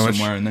 a flight sandwich.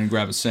 somewhere and then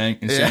grab a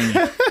sandwich.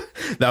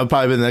 That would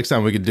probably be the next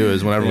time we could do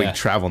is whenever we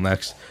travel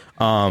next.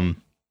 No,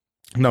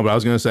 but I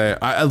was gonna say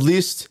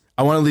I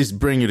I want to at least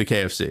bring you to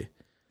KFC.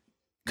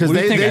 What do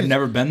you think? I've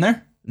never been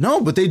there?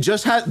 No, but they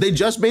just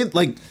made,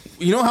 like,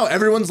 you know how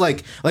everyone's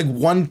like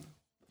one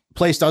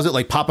place does it?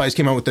 Like Popeyes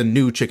came out with a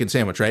new chicken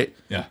sandwich, right?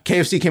 Yeah.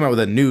 KFC came out with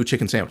a new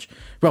chicken sandwich.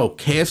 Bro,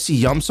 KFC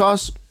yum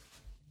sauce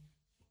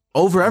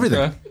over everything.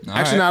 Okay.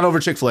 Actually, not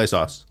over Chick-fil-A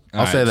sauce.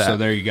 I'll say that. So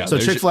there you go. So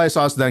Chick-fil-A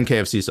sauce, then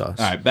KFC sauce.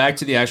 All right, back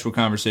to the actual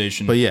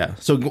conversation. But yeah,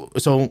 so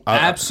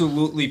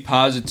absolutely,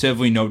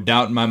 positively, no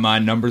doubt in my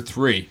mind, number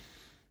 3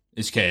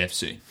 is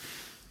KFC.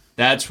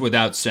 That's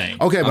without saying.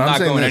 Okay, but I'm not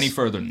saying going this. any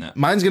further than that.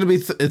 Mine's gonna be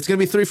it's gonna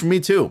be 3 for me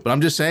too. But I'm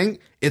just saying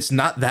it's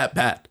not that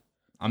bad.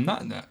 I'm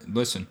not.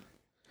 Listen,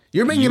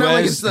 you're making it out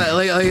like it's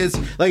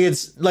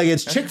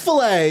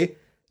Chick-fil-A,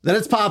 then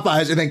it's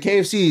Popeyes, and then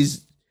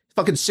KFC's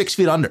fucking 6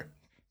 feet under.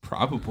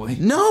 Probably.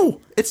 No,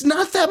 it's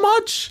not that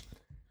much.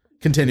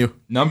 Continue.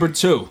 Number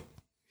 2.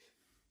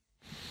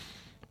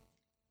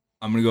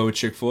 I'm gonna go with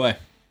Chick-fil-A.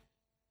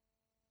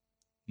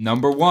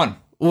 Number 1.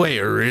 Wait,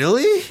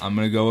 really? I'm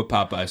gonna go with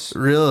Popeyes.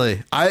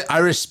 Really? I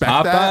respect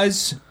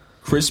Popeyes,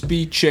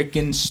 crispy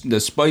chicken,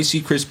 the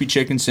spicy crispy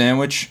chicken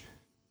sandwich.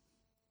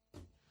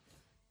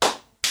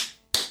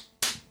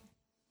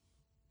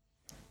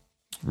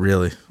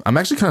 Really? I'm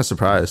actually kind of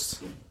surprised.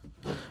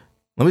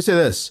 Let me say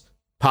this.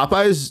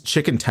 Popeyes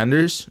chicken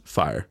tenders,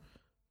 fire.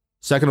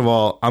 Second of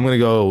all, I'm gonna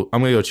go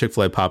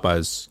Chick-fil-A,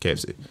 Popeyes,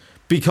 KFC.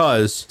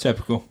 Because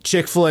Typical.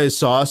 Chick-fil-A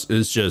sauce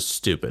is just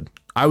stupid.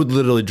 I would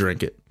literally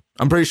drink it.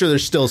 I'm pretty sure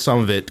there's still some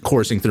of it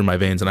coursing through my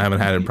veins, and I haven't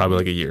had it in probably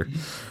like a year.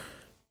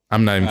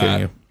 I'm not even kidding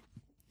you.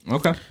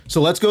 Okay. So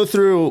let's go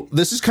through.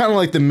 This is kind of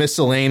like the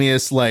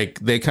miscellaneous, like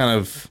they kind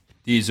of.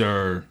 These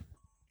are.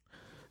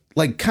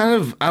 Like kind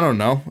of, I don't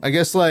know. I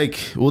guess like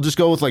we'll just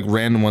go with like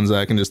random ones that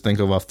I can just think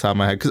of off the top of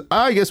my head. Because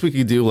I guess we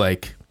could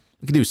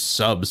do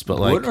subs, but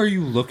like. What are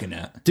you looking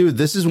at? Dude,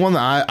 this is one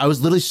that I was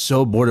literally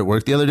so bored at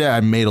work the other day.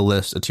 I made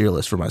a tier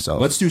list for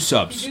myself. Let's do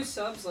subs. You do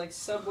subs like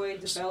Subway,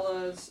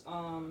 DeBellas,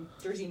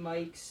 Jersey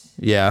Mike's.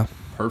 Yeah.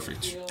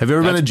 Perfect. Have you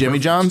ever been to That's Jimmy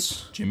perfect.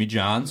 John's? Jimmy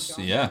John's,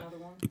 yeah.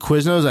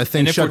 Quiznos, I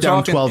think, shut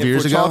down 12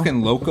 years ago. If we're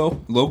talking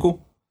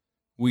local,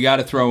 we got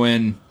to throw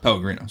in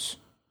Pellegrino's.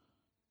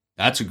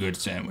 That's a good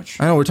sandwich.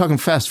 I know, we're talking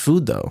fast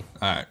food, though.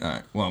 All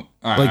right. Well, all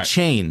right. Like all right.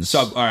 chains.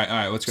 All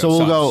right, let's go. So we'll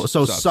Subs. go,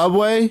 Subs.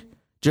 Subway,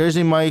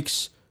 Jersey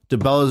Mike's,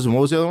 DeBella's, and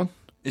what was the other one?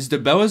 Is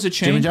DeBella's a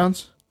chain? Jimmy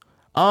John's?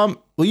 Well,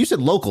 you said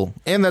local,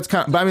 and that's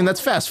kind of, but I mean,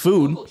 that's fast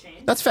food.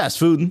 That's fast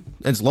food, and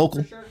it's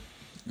local. Sure.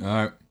 All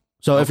right.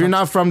 So if you're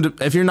not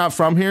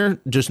from here,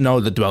 just know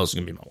that DeBella's is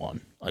gonna be my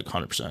one, like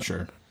 100%.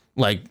 Sure.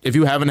 Like if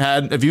you haven't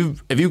had, if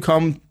you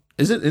come,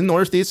 is it in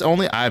Northeast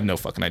only? I have no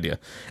fucking idea.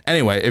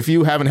 Anyway, if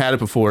you haven't had it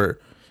before,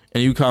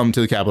 and you come to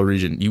the capital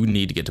region, you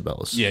need to get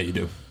DeBella's. Yeah, you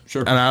do.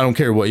 Sure. And I don't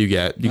care what you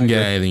get. You can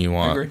get anything you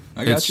want. I agree.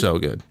 I got it's you. so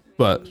good.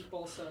 But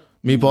Meatball set.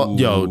 meatball,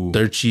 yo, Ooh.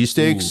 their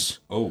cheesesteaks,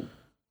 Oh.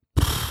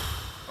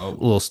 a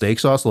little steak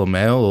sauce, a little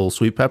mayo, a little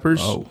sweet peppers,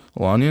 Oh. a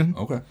little onion.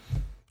 Okay.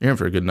 You're in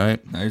for a good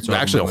night. Now you're talking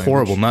Actually, my a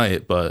horrible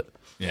night, but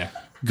Yeah.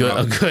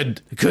 a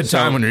good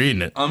time when you're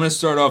eating it. I'm gonna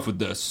start off with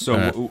this.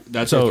 So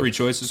that's So our 3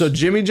 choices. So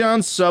Jimmy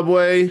John's,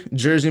 Subway,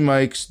 Jersey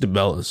Mike's,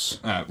 DeBella's.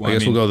 All right. Well, I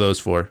guess we'll go those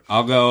 4.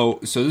 I'll go.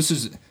 So this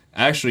is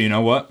actually, you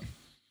know what?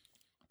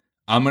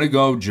 I'm gonna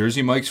go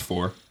Jersey Mike's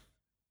 4.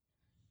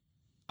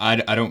 I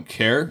don't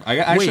care.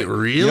 Wait,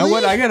 really? You know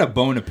what? I got a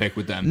bone to pick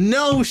with them.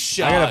 No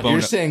shot. I got a bone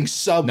You're to- saying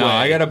Subway. No,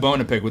 I got a bone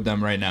to pick with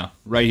them right now.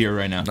 Right here,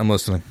 right now. I'm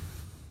listening.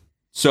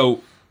 So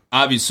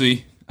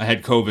obviously, I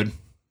had COVID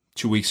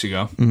 2 weeks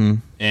ago,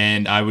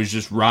 and I was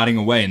just rotting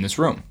away in this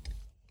room.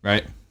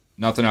 Right?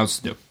 Nothing else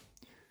to do.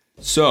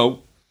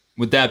 So,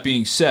 with that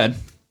being said,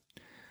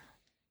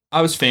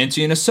 I was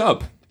fancying a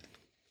sub.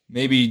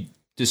 Maybe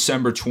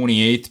December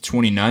 28th,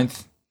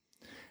 29th.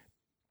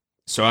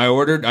 So I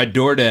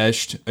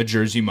DoorDashed a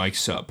Jersey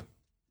Mike's sub.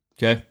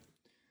 Okay?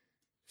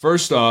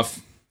 First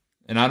off,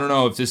 and I don't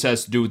know if this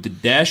has to do with the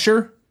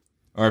dasher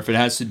or if it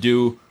has to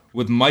do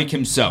with Mike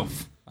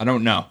himself. I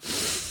don't know.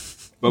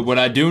 But what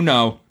I do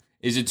know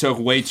is it took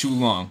way too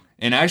long.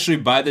 And actually,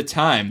 by the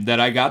time that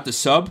I got the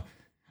sub,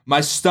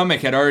 my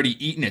stomach had already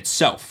eaten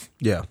itself.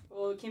 Yeah.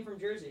 Well, it came from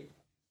Jersey.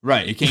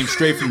 Right. It came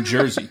straight from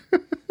Jersey.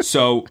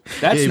 So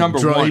that's Yeah, number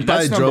he one. probably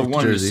That's number drove to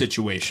one in the Jersey.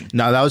 situation.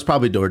 No, that was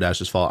probably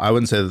DoorDash's fault. I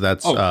wouldn't say that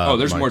that's.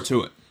 There's Mike's. more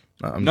to it.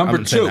 I'm Number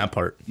not saying two. that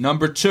part.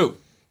 Number 2.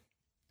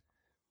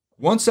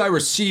 Once I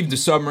received the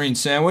submarine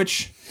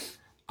sandwich,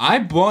 I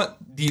bought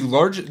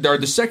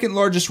the second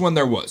largest one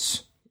there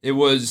was. It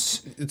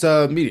was It's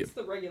a medium It's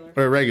the regular.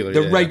 or a regular.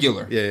 the yeah,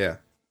 regular. Yeah, yeah.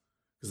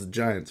 Because the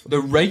Giants. The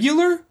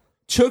regular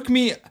took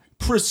me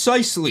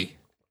precisely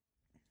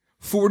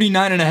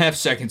 49 and a half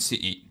seconds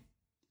to eat.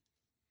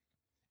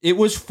 It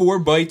was 4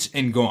 bites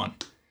and gone.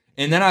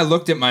 And then I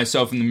looked at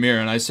myself in the mirror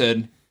and I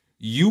said,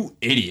 "You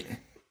idiot.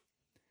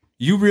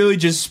 You really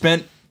just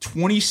spent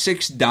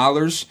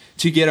 $26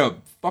 to get a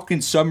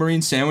fucking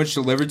submarine sandwich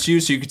delivered to you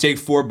so you could take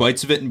 4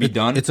 bites of it and be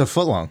done?" It's a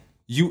foot long.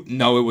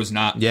 No, it was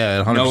not.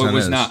 Yeah, it 100% No, it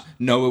was is. not.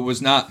 No, it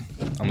was not.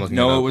 I'm looking.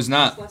 No, it it up. was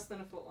not. Less than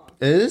a foot long.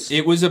 It is.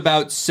 It was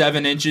about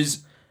 7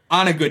 inches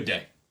on a good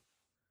day.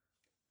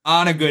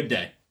 On a good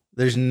day.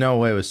 There's no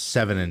way it was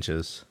 7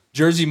 inches.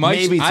 Jersey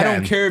Mike's, Maybe I don't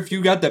 10. care if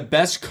you got the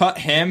best cut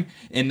ham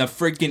in the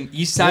freaking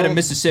east side of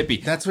Mississippi.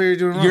 That's what you're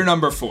doing wrong. You're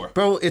number 4.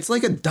 Bro, it's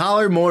like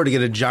 $1 more to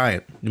get a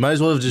giant. You might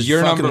as well have just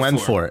You're fucking number went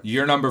 4. for it.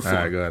 You're number 4. All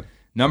right, go ahead.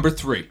 Number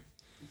 3,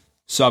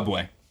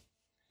 Subway.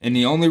 And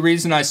the only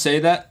reason I say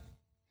that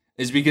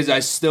is because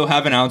I still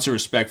have an ounce of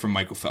respect for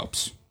Michael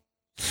Phelps.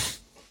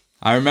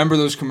 I remember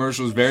those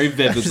commercials very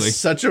vividly.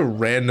 Such a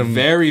random...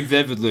 Very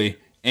vividly.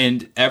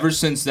 And ever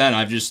since then,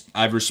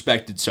 I've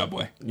respected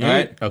Subway. All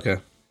right? Okay.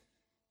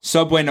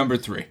 Subway number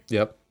 3.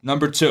 Yep.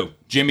 Number 2,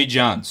 Jimmy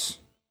John's.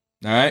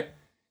 All right?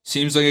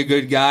 Seems like a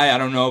good guy. I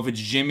don't know if it's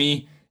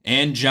Jimmy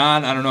and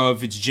John. I don't know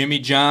if it's Jimmy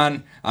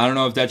John. I don't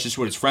know if that's just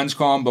what his friends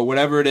call him, but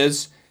whatever it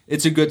is,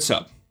 it's a good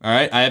sub. All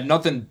right? I have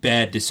nothing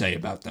bad to say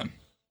about them.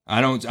 I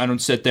don't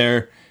sit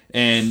there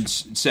and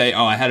say,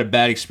 "Oh, I had a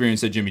bad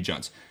experience at Jimmy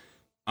John's."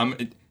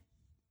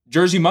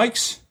 Jersey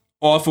Mike's,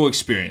 awful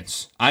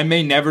experience. I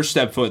may never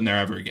step foot in there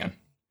ever again.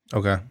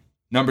 Okay.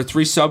 Number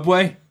 3,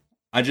 Subway.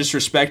 I just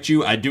respect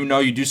you. I do know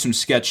you do some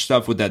sketch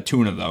stuff with that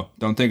tuna, though.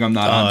 Don't think I'm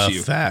not onto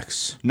you.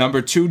 Facts.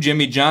 Number 2,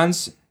 Jimmy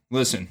John's.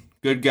 Listen,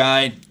 good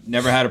guy.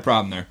 Never had a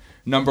problem there.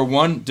 Number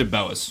 1,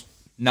 DeBella's.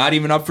 Not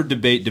even up for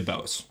debate,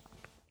 DeBella's.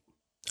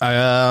 All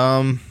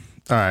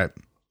right.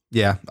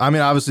 Yeah. I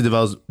mean, obviously,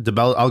 DeBella's.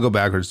 I'll go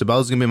backwards.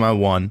 DeBella's gonna be my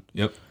 1.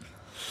 Yep.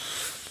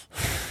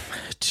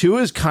 2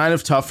 is kind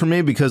of tough for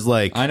me because,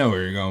 like, I know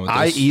where you're going with this.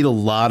 I eat a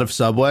lot of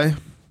Subway.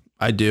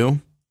 I do,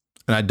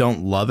 and I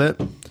don't love it.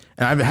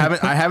 And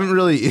I haven't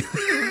really.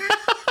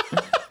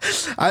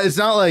 It's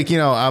not like,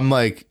 I'm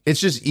like, it's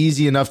just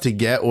easy enough to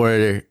get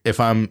where if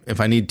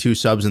I need 2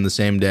 subs in the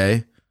same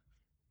day,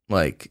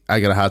 like I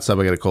get a hot sub,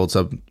 I get a cold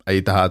sub, I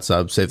eat the hot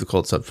sub, save the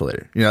cold sub for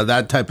later.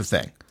 That type of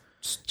thing.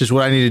 Just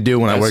what I need to do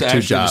when I work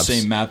 2 jobs. The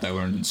same math I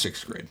learned in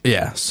 6th grade.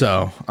 Yeah.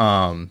 So,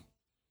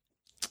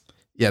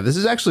 yeah, this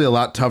is actually a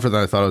lot tougher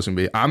than I thought it was going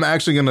to be. I'm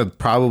actually going to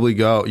probably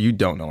go. You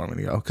don't know where I'm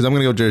going to go because I'm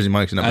going to go Jersey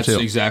Mike's number 2.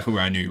 That's exactly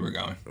where I knew you were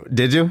going.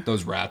 Did you?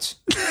 Those rats.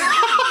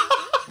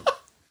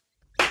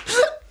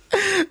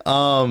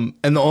 And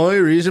the only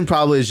reason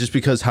probably is just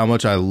because how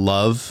much I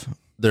love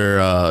their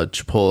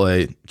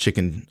Chipotle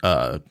chicken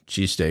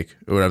cheesesteak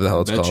or whatever the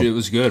hell it's Bet called. you it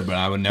was good, but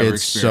I would never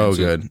It's experience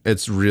so good.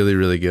 It's really,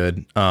 really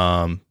good.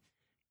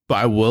 But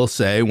I will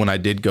say when I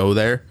did go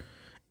there,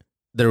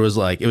 there was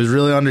it was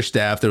really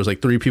understaffed. There was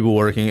 3 people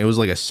working. It was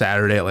like a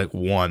Saturday at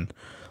 1.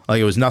 Like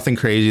it was nothing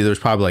crazy. There was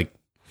probably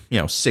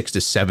 6 to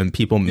 7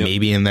 people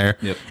maybe in there.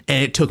 Yep.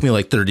 And it took me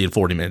 30 to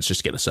 40 minutes just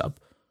to get a sub.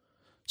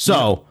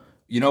 So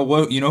You know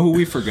what? You know who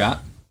we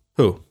forgot?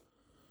 who?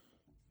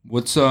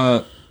 What's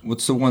the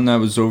one that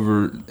was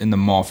over in the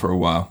mall for a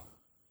while?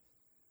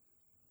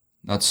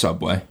 Not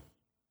Subway.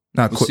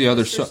 Not What's the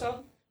other Mr.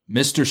 sub?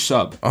 Mr.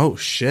 Sub. Oh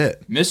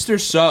shit. Mr.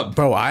 Sub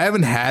Bro, I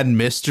haven't had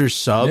Mr.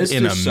 Sub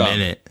in a Sub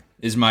minute.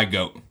 is my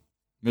goat.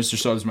 Mr.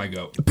 Sub is my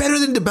goat. Better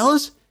than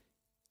DeBella's?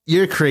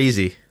 You're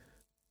crazy.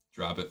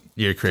 Drop it.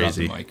 You're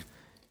crazy. Drop the mic.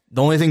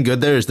 The only thing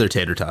good there is their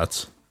tater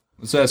tots.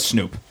 What's that?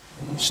 Snoop.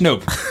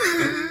 Snoop.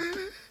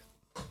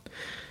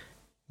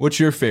 What's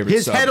your favorite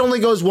His sub? head only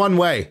goes one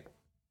way.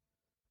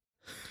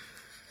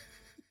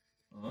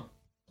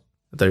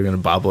 I thought you were gonna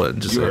bobble it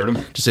and just You say, heard him.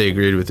 just say he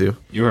agreed with you.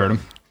 You heard him.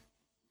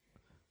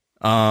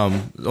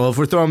 Well, if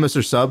we're throwing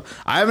Mr. Sub,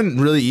 I haven't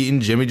really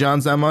eaten Jimmy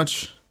John's that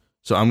much,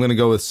 so I'm gonna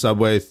go with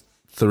Subway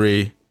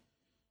 3,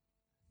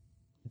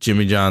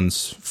 Jimmy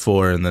John's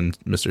 4, and then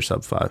Mr.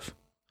 Sub 5.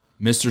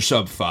 Mr.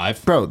 Sub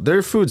 5. Bro,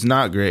 their food's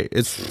not great.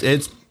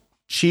 It's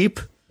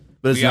cheap,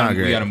 but it's not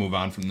great. We got to move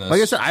on from this.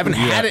 Like I said, I haven't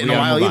had it in a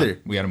while either.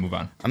 We got to move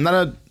on. I'm not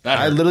a. That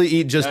I hurt. literally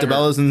eat just That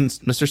DeBella's and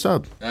Mr.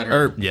 Sub. That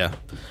hurt. Yeah,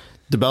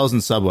 DeBella's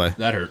and Subway.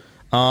 That hurt.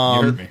 You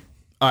hurt me.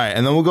 All right,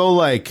 and then we'll go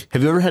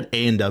have you ever had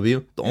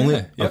A&W? The only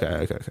Yeah, yep.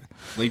 okay.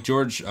 Lake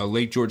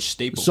George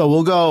staple. So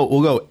we'll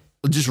go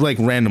just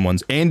random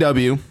ones.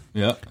 A&W,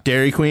 yeah.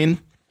 Dairy Queen,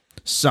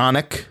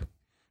 Sonic.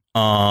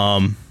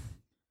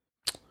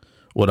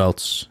 What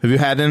else? Have you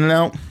had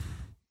In-N-Out?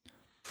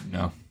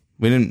 No.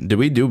 We didn't. Did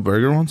we do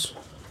burger once?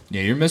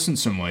 Yeah, you're missing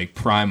some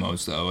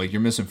primos though.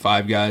 You're missing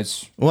Five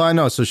Guys. Well, I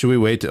know. So should we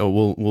wait?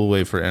 We'll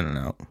wait for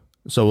In-N-Out.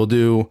 So we'll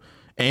do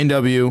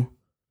A&W,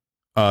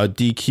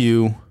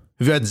 DQ.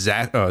 Have you had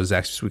Zach? Oh,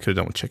 Zach's. We could have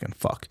done with chicken.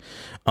 Fuck.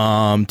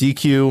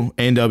 DQ,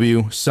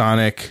 A&W,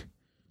 Sonic,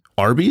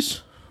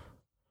 Arby's.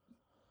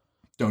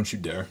 Don't you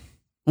dare.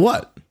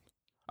 What?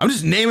 I'm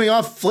just naming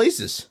off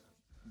places.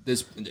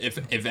 This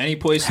if any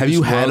place Have in this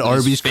you had world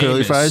is Arby's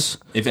curly famous- fries?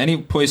 If any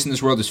place in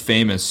this world is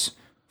famous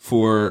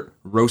for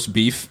roast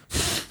beef,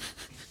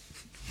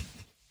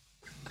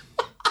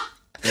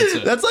 that's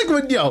it. That's like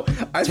when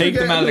I Take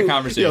them forget out of the who-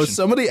 conversation.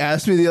 Somebody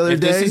asked me the other If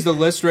day. this is the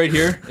list right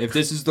here, if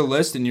this is the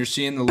list and you're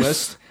seeing the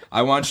list,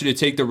 I want you to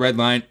take the red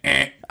line.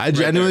 I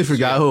genuinely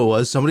forgot who it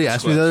was. Somebody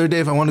asked me the Switch. other day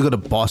if I want to go to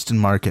Boston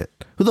Market.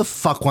 Who the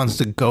fuck wants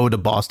to go to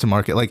Boston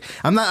Market? I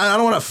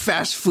don't want a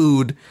fast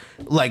food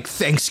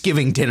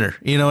Thanksgiving dinner.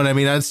 You know what I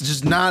mean? That's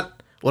just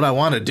not what I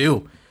want to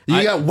do.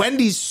 You got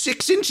Wendy's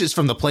 6 inches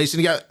from the place,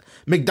 and you got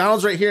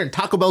McDonald's right here, and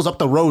Taco Bell's up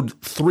the road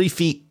 3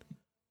 feet.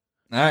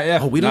 Yeah.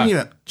 Oh, we don't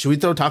even. Should we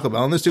throw Taco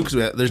Bell in this too?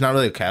 Because there's not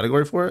really a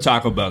category for it.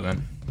 Taco Bell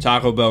then.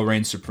 Taco Bell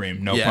reigns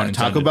supreme. No Yeah, pun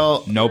intended. Taco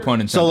Bell. No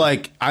pun intended. So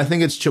like, I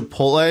think it's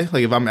Chipotle.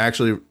 Like if I'm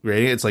actually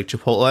rating it, it's like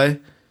Chipotle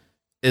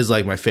is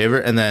like my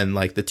favorite, and then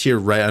like the tier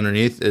right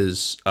underneath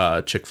is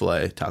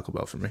Chick-fil-A, Taco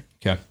Bell for me.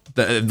 okay.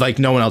 Like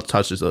no one else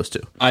touches those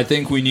two. I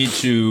think we need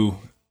to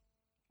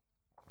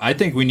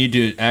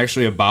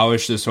actually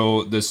abolish this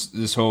whole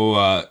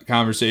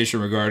conversation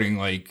regarding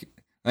like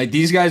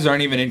these guys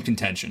aren't even in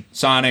contention.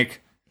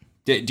 Sonic,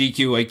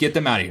 DQ, like get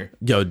them out of here.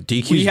 Yo,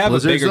 DQ's We have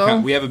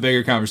Blizzards, we have a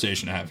bigger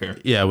conversation to have here.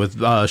 yeah,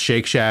 with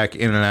Shake Shack,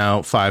 In and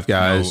Out, Five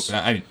Guys.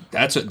 No,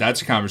 that's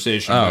a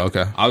conversation. Oh, but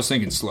okay. I was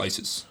thinking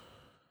slices.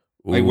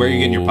 Like where are you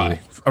getting your pie?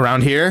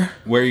 Around here,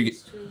 Where are you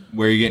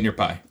getting your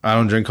pie? I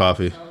don't drink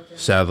coffee.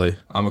 Sadly,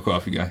 I'm a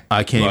coffee guy.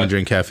 I can't even But-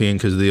 drink caffeine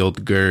because of the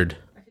old GERD.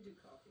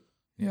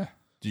 Yeah.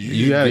 Did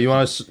Yeah, you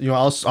want to?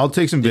 I'll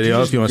take some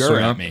video if you want to swing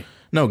at on me.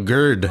 No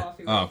GERD.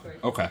 Coffee real Oh,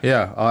 quick. okay.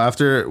 Yeah,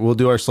 after we'll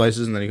do our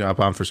slices and then you can hop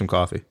on for some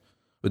coffee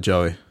with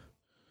Joey.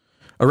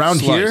 Around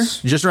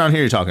Slice. here, just around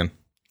here, you're talking.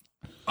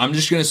 I'm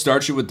just gonna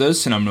start you with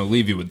this, and I'm gonna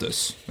leave you with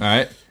this. All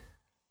right.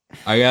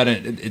 I got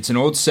it. It's an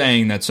old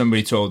saying that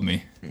somebody told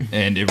me,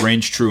 and it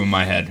rings true in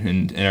my head.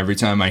 And every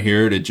time I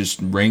hear it, it just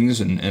rings,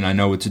 and I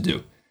know what to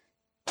do.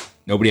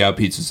 Nobody out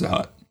pizzas the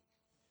hut.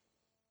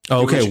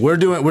 Oh, okay, what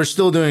we're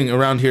still doing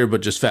around here,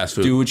 but just fast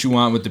food. Do what you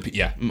want with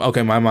yeah.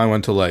 Okay, my mind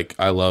went to like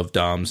I love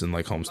Dom's and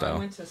like I homestyle.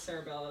 went to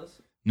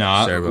Cerebella's.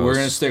 Nah, Cerebos. we're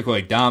gonna stick with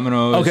like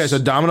Domino's. Okay, so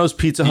Domino's,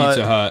 Pizza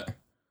Pizza Hut. Hut.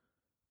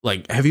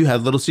 Like, have you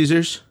had Little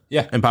Caesars?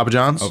 Yeah. And Papa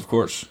John's? Of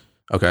course.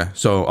 Okay,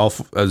 so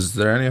is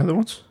there any other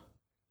ones?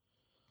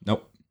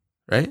 Nope.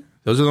 Right?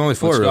 Those are the only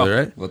four, Let's really, go.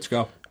 right? Let's go.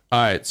 All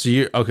right, so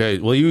you okay?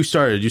 Well, you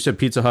started. You said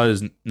Pizza Hut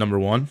is number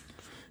one.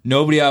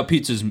 Nobody out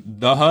pizzas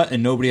the hut,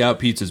 and nobody out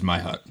pizzas my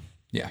hut.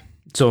 Yeah.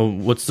 So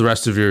what's the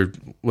rest of your?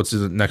 What's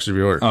the next of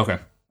your order? Okay.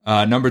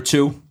 Number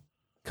 2,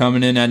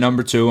 coming in at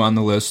number 2 on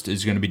the list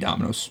is going to be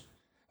Domino's.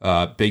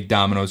 Big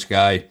Domino's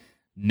guy.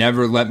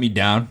 Never let me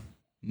down.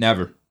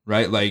 Never.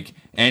 Right? Like,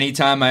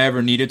 anytime I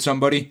ever needed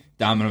somebody,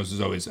 Domino's was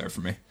always there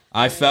for me.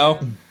 I fell.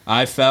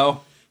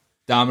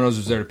 Domino's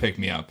was there to pick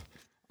me up.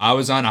 I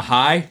was on a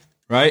high,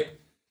 right?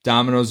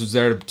 Domino's was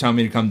there to tell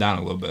me to come down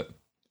a little bit.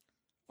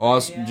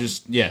 Also,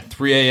 just,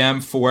 3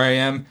 a.m., 4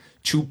 a.m.,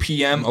 2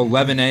 p.m.,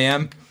 11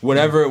 a.m.,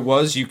 whatever it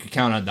was, you could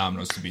count on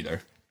Domino's to be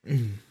there. Their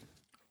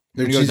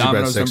go cheesy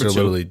Domino's breadsticks number are 2.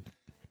 literally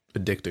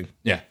addicting.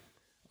 Yeah.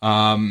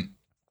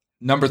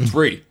 Number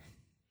 3.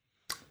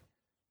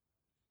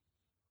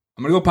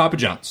 I'm going to go Papa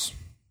John's.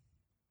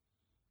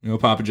 I'm going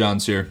to go Papa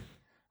John's here.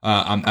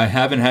 I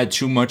haven't had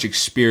too much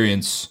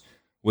experience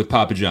with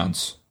Papa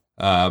John's,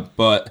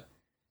 but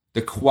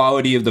the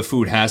quality of the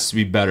food has to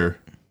be better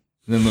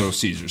than Little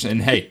Caesars.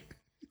 And hey,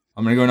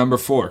 I'm going to go number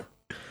 4.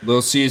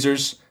 Little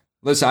Caesars.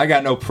 Listen, I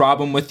got no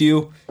problem with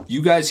you.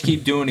 You guys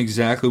keep doing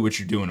exactly what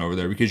you're doing over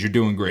there because you're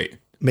doing great.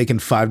 Making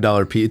 $5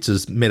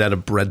 pizzas made out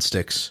of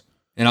breadsticks.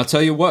 And I'll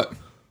tell you what,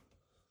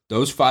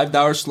 those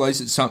 $5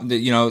 slices, something that,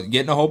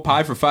 getting a whole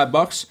pie for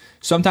 $5,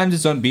 sometimes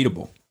it's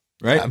unbeatable,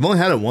 right? I've only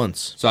had it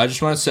once. So I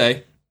just want to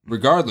say,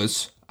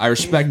 regardless, I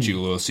respect you,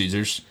 Little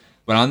Caesars,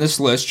 but on this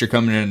list, you're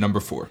coming in at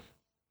number 4.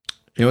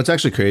 You know what's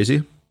actually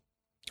crazy?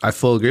 I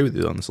fully agree with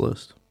you on this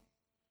list.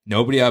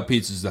 Nobody out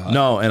pizzas the hut.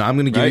 No, and I'm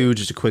going to give Right? you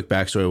just a quick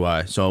backstory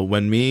why. So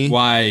when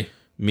Why?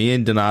 me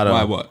and Donato,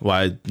 Why what?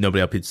 Why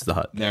nobody out Pizza the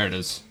Hut? There it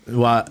is.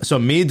 Why? So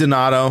me,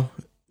 Donato,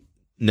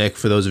 Nick,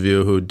 for those of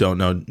you who don't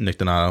know Nick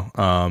Donato,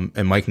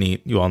 and Mike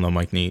Neat, you all know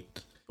Mike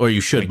Neat, or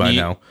you should Mike by Neat.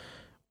 now,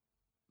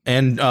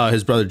 and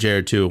his brother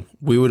Jared too.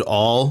 We would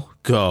all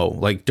go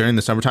like during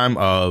the summertime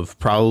of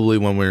probably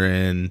when we were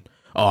in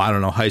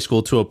high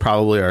school to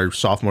probably our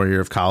sophomore year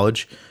of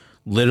college,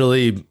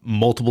 literally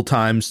multiple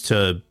times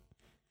to.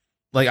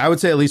 Like, I would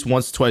say at least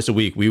once, twice a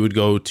week, we would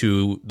go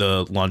to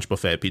the lunch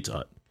buffet at Pizza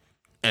Hut.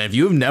 And if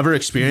you've never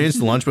experienced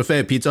the lunch buffet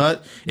at Pizza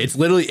Hut, it's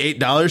literally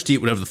 $8 to eat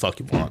whatever the fuck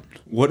you want.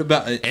 What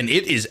about... And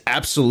it is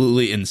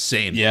absolutely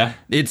insane. Yeah?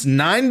 It's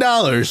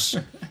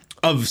 $9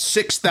 of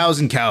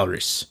 6,000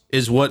 calories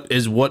is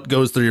what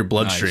goes through your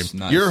bloodstream.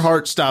 Nice. Your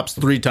heart stops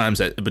 3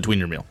 times between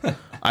your meal.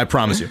 I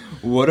promise you.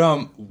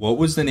 What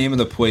was the name of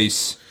the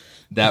place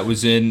that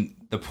was in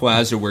the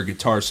plaza where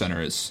Guitar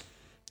Center is?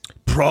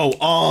 Bro,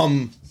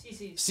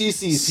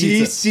 CC's.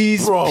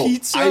 CC's Bro,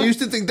 Pizza? I used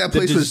to think that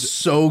place was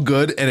so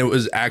good, and it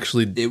was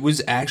actually... It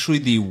was actually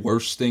the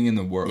worst thing in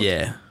the world.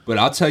 Yeah. But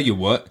I'll tell you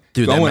what,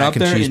 Dude, that going mac up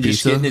and there cheese and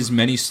just pizza? getting as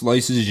many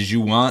slices as you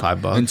want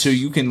 $5. until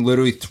you can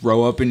literally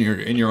throw up in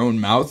your own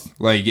mouth,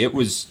 like it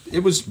was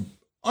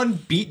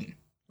unbeaten.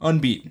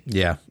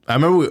 Yeah, I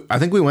remember. I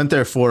think we went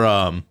there for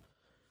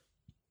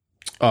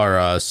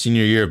our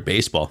senior year of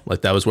baseball.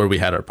 Like that was where we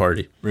had our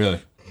party. Really,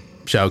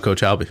 Shout out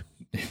Coach Albie.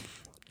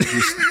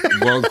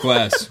 just world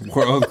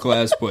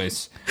class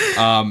place.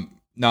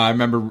 No, I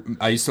remember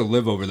I used to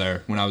live over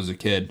there when I was a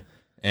kid,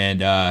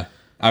 and I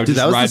would Dude,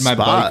 that just was ride the my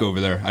spot. bike over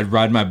there. I'd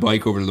ride my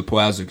bike over to the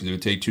plaza because it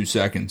would take 2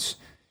 seconds.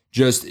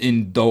 Just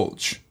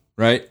indulge,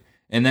 right?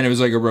 And then it was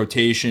like a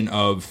rotation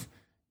of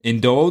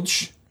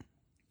indulge,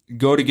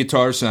 go to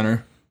Guitar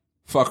Center,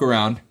 fuck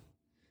around,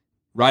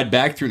 ride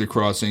back through the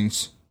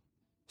crossings,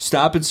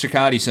 stop at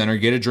Sakati Center,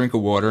 get a drink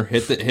of water,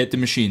 hit the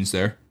machines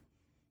there,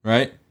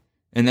 right?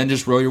 And then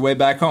just roll your way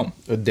back home.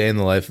 A day in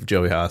the life of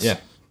Joey Haas. Yeah.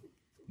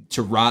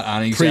 To rot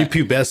on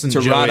Prepubescent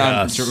Joey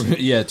Haas.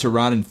 To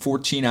rot in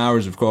 14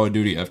 hours of Call of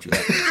Duty after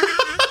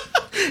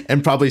that.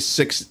 And probably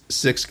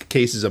six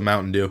cases of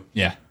Mountain Dew.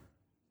 Yeah.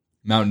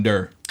 Mountain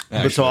Dew.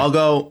 But so I'll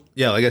go,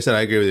 like I said,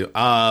 I agree with you.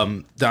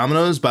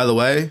 Domino's, by the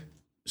way,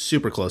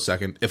 super close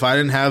second. If I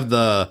didn't have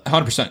the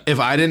 100%.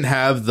 If I didn't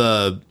have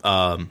the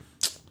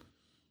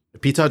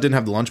Pizza Hut didn't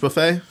have the lunch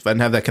buffet, if I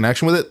didn't have that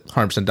connection with it,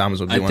 100%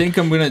 Domino's would be I one. think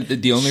I'm going to,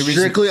 the only reason.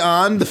 Strictly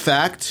on the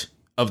fact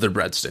of their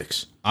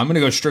breadsticks. I'm going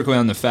to go strictly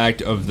on the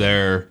fact of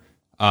their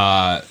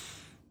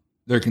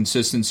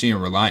consistency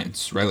and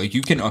reliance, right? Like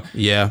you can,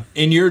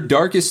 in your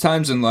darkest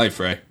times in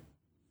life, right?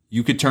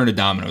 You could turn to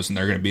Domino's and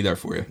they're going to be there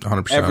for you.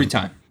 100%. Every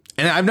time.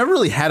 And I've never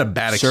really had a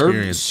bad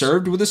experience.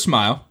 Served with a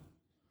smile.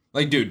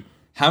 Like, dude,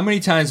 how many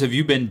times have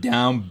you been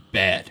down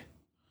bad,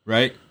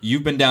 right?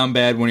 You've been down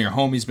bad. One of your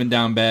homies been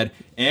down bad.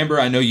 Amber,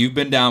 I know you've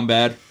been down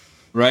bad,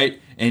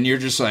 right? And you're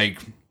just like,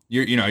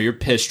 you're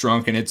pissed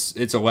drunk and it's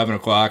 11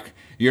 o'clock.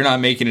 You're not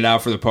making it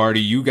out for the party.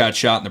 You got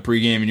shot in the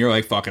pregame and you're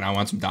like, fuck it, I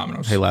want some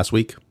Domino's. Hey, last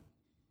week.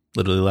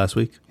 Literally last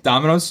week.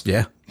 Domino's?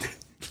 Yeah.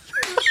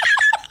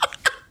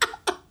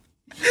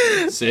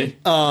 See?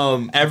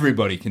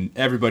 Everybody can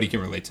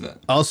relate to that.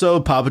 Also,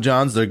 Papa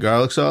John's, their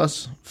garlic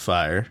sauce,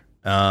 fire.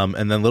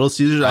 And then Little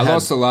Caesars. I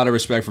lost a lot of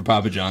respect for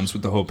Papa John's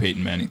with the whole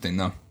Peyton Manning thing,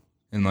 though.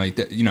 And like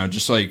that,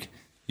 just like,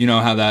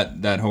 how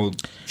that whole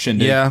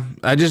shindig. Yeah,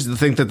 I just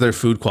think that their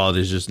food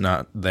quality is just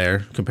not there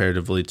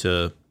comparatively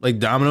to like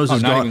Domino's.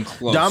 Is not even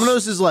close.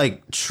 Domino's is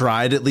like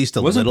tried at least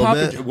a little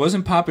bit.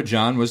 Wasn't Papa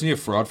John? Wasn't he a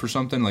fraud for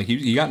something? Like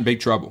he got in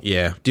big trouble.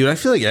 Yeah, dude. I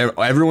feel like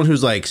everyone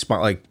who's like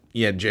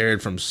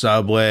Jared from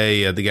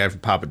Subway, the guy from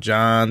Papa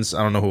John's.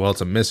 I don't know who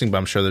else I'm missing, but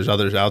I'm sure there's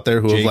others out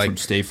there who Jake have like from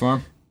State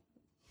Farm.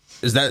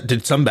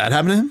 Did something bad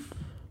happen to him?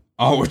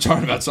 Oh, we're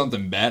talking about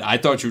something bad. I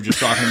thought you were just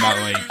talking about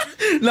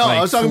like no,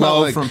 I was talking about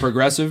like from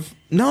Progressive.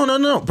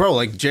 No, bro.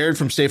 Like Jared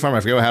from State Farm.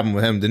 I forget what happened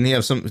with him. Didn't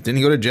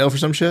he go to jail for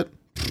some shit?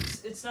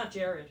 It's not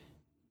Jared.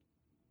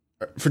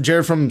 For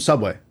Jared from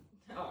Subway.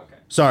 Oh,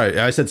 okay. Sorry,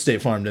 I said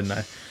State Farm, didn't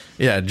I?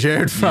 Yeah,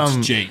 Jared from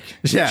It's Jake.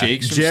 Yeah,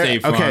 Jake's from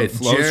State Farm. Okay,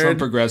 Flo's from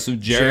Progressive.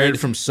 Jared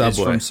from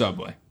Subway. Is from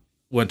Subway.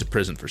 Went to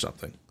prison for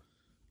something.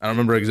 I don't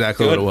remember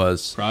exactly what it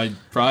was.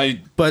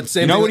 Probably. But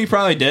same. You know what he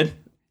probably did?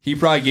 He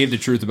probably gave the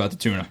truth about the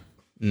tuna.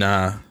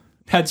 Nah.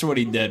 That's what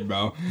he did,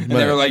 bro. And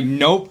they were like,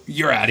 "Nope,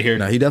 you're out of here."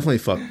 Nah, he definitely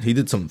fucked. He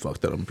did something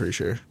fucked up. I'm pretty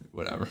sure.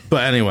 Whatever.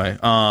 But anyway,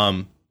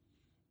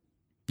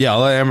 yeah, I'll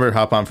let Amber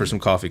hop on for some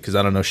coffee because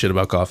I don't know shit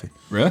about coffee.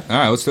 Really? All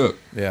right, let's do it.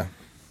 Yeah.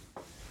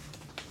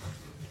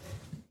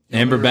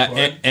 Amber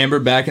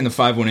back in the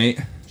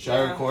 518. Should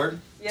I record?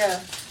 Yeah,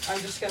 I'm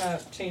just gonna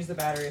change the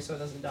battery so it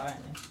doesn't die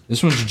on me.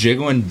 This one's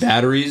jiggling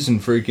batteries and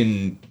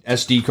freaking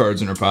SD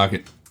cards in her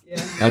pocket.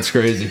 Yeah. That's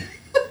crazy.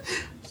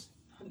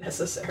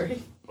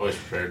 Unnecessary. Always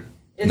prepared.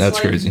 It's That's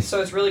like, crazy.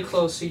 So it's really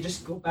close, so you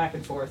just go back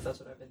and forth. That's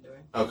what I've been doing.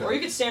 Okay. Or you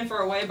could stand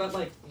far away, but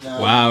like. No.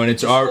 Wow, and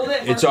it's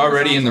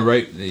already in the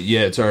right. right.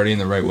 Yeah, it's already in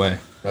the right way.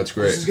 That's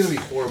great. This is gonna be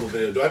a horrible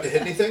video. Do I have to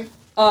hit anything?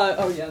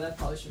 Oh yeah, that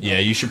probably should. Yeah,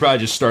 you should probably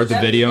just start the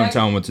video and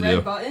tell them what to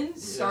do. Button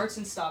starts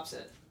and stops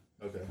it.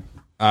 Okay.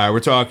 All right, we're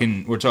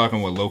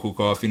talking what local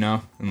coffee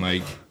now and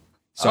like.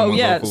 Oh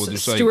yeah, local,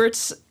 just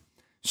Stewart's. Like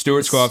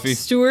Stewart's coffee.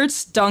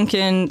 Stewart's,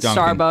 Dunkin',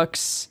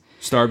 Starbucks,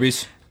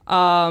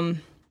 Starbucks.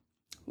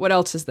 What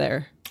else is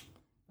there?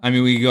 I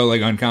mean, we could go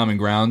like Uncommon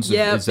Grounds.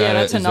 Yeah,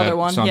 that's another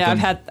one. Something?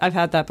 Yeah, I've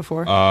had that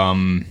before.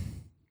 I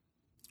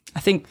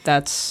think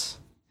that's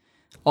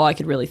all I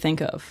could really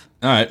think of.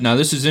 All right, now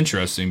this is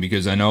interesting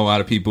because I know a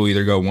lot of people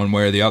either go one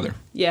way or the other.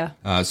 Yeah.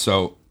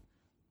 So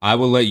I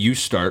will let you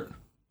start,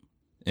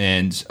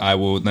 and I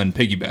will then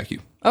piggyback you.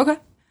 Okay.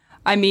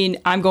 I mean,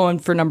 I'm going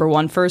for number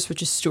one first,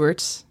 which is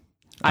Stewart's.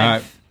 All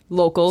right.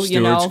 Local,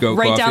 Stewart's, Go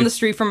right Coffee. down the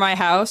street from my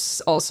house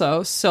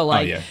also. So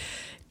like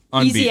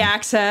easy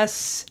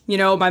access.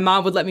 My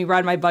mom would let me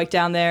ride my bike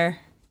down there.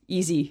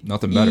 Easy.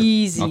 Nothing better.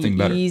 Nothing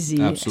better.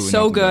 Easy. Absolutely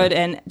so good.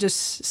 Better. And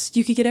just,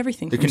 you could get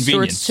everything the from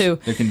convenience.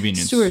 Stewart's too. The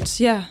convenience. Stewart's,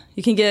 yeah.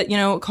 You can get,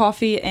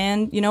 coffee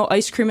and,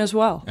 ice cream as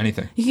well.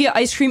 Anything. You can get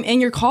ice cream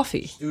and your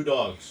coffee. Stew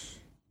dogs.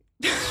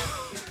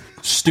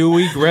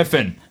 Stewie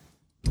Griffin.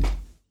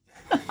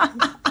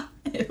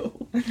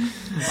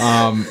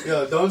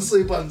 Yo, don't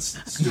sleep on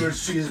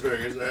Stewart's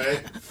cheeseburgers,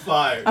 alright?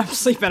 Fire. I'm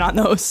sleeping on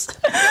those.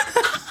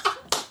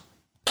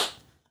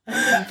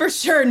 For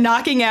sure,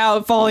 knocking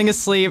out, falling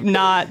asleep,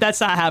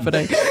 that's not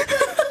happening.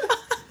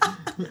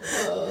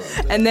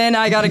 And then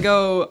I gotta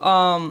go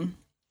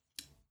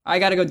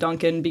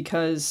Dunkin'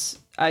 because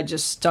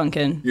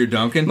Dunkin'. You're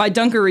Dunkin'? My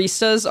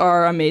Dunkaristas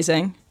are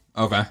amazing.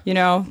 Okay.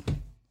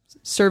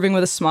 Serving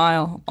with a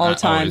smile all the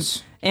time.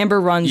 Always.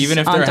 Amber runs even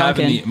if on they're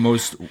Dunkin'.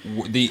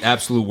 having the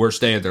absolute worst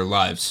day of their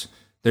lives,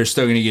 they're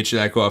still going to get you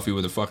that coffee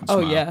with a fucking smile.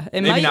 Oh yeah,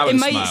 it Maybe not with a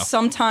might smile.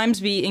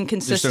 sometimes be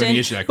inconsistent,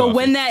 get you that but coffee.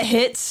 when that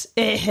hits,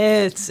 it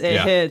hits.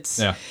 Yeah. Hits.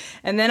 Yeah.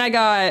 And then I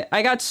got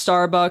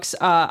Starbucks.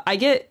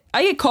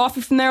 get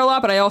coffee from there a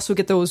lot, but I also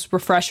get those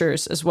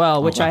refreshers as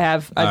well, which I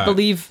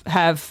believe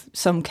have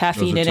some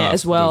caffeine in it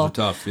as well. Those are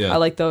tough, yeah. I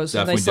like those.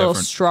 Definitely Nice little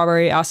different.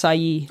 strawberry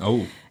acai.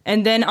 Oh.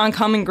 And then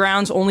Uncommon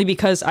Grounds only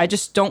because I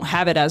just don't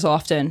have it as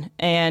often,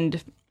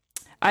 and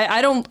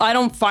I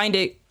don't find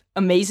it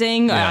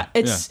amazing. Yeah,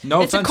 It's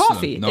No it's a offense to them.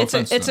 coffee. No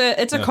offense to them.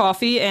 It's a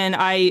coffee, and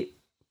I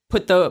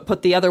put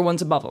the other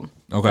ones above them.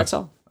 Okay. That's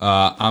all.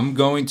 I'm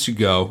going to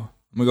go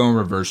in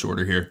reverse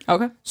order here.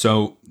 Okay.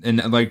 So,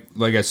 and like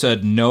I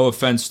said, no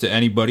offense to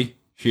anybody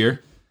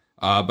here,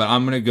 but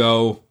I'm gonna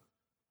go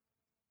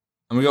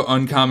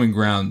Uncommon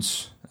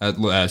Grounds at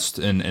last,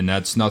 and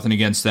that's nothing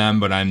against them,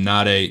 but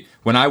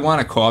when I want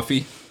a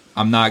coffee,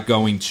 I'm not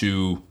going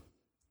to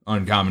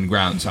Uncommon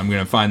Grounds. I'm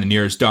gonna find the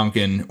nearest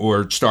Dunkin'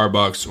 or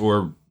Starbucks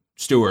or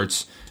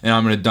Stewart's, and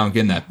I'm gonna dunk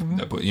in that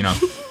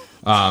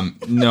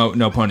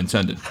no pun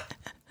intended.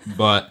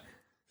 But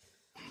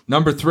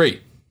number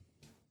three,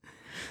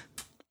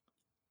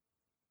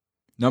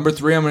 I'm going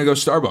to go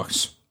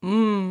Starbucks.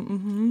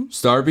 Mm-hmm.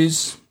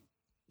 Starbies,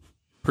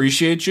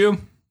 appreciate you.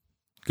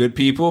 Good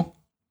people.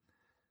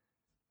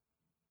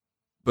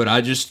 But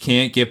I just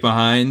can't get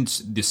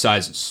behind the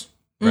sizes,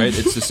 right?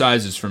 It's the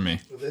sizes for me.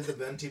 Are they the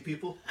venti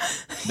people?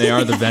 They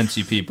are the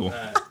venti people.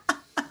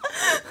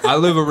 I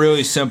live a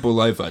really simple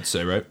life, I'd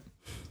say, right?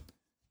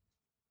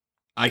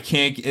 I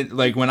can't,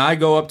 when I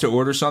go up to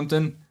order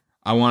something,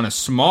 I want a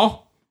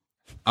small,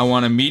 I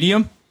want a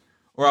medium,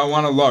 or I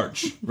want a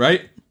large,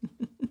 right?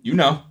 You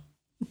know.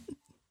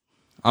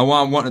 I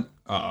want one.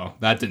 Uh-oh,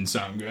 that didn't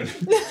sound good.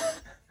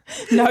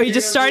 No, he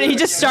just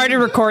started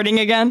recording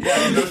again.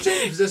 Yeah, no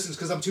change positions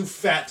because I'm too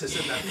fat to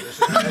sit in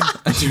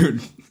that position.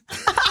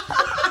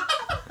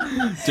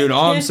 Right? Dude,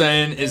 all I'm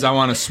saying is I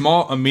want a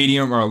small, a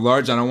medium, or a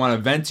large. I don't want a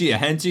venti, a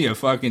henti, a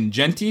fucking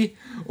genti,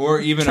 or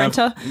even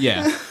Trenta?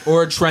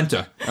 or a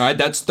Trenta. All right,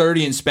 that's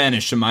 30 in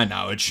Spanish to my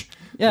knowledge.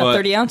 Yeah, But,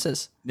 30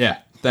 ounces. Yeah,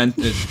 then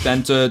it's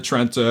Benta,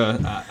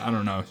 Trenta, I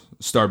don't know,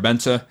 Star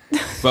Benta.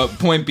 But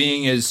point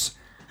being is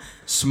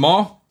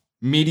small,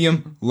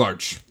 medium,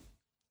 large.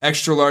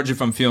 Extra large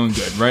if I'm feeling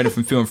good, right? If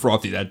I'm feeling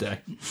frothy that day.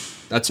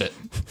 That's it.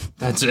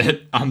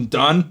 I'm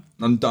done.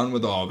 I'm done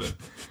with all of it.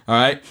 All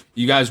right?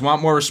 You guys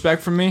want more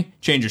respect from me?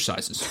 Change your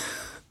sizes.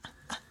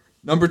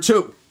 Number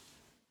 2.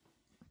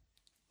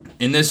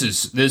 And this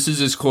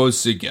is as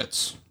close as it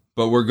gets.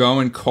 But we're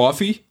going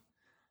coffee.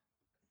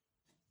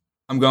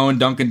 I'm going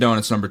Dunkin'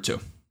 Donuts number 2. All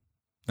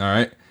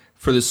right?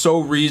 For the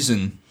sole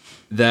reason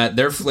that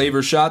their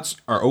flavor shots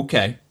are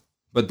okay,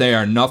 but they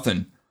are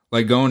nothing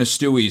like going to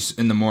Stewie's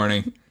in the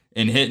morning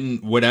and hitting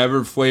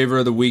whatever flavor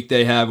of the week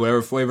they have,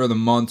 whatever flavor of the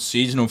month,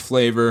 seasonal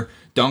flavor,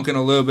 dunking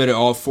a little bit of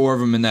all 4 of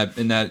them in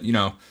that you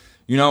know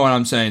what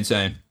I'm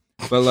saying.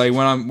 But like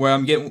where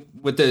I'm getting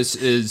with this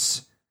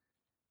is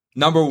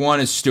number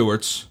 1 is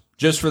Stewart's,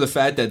 just for the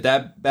fact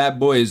that bad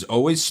boy is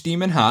always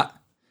steaming hot.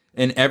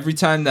 And every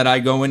time that I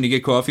go in to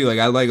get coffee, like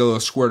I like a little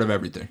squirt of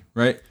everything,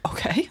 right?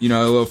 Okay. You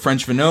know, a little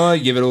French vanilla,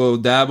 you give it a little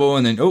dabble,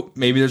 and then,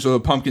 maybe there's a little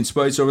pumpkin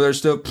spice over there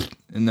still.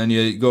 And then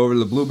you go over to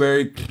the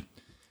blueberry.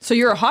 So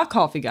you're a hot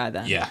coffee guy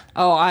then? Yeah.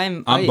 Oh,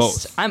 I'm iced.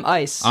 both. I'm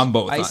iced. I'm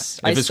both.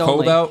 If it's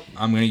cold out,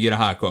 I'm going to get a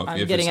hot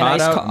coffee. If getting it's an hot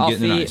iced out, I'm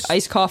getting an coffee. ice.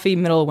 Iced coffee,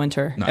 middle of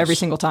winter, Nice. every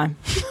single time.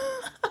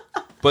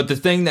 But the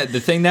thing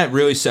that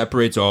really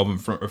separates all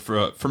of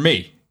them for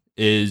me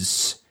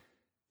is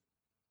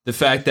the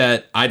fact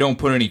that I don't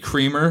put any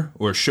creamer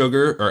or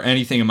sugar or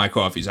anything in my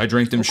coffees. I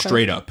drink them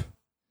straight up.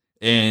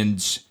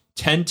 And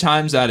 10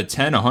 times out of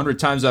 10, 100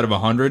 times out of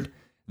 100,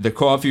 the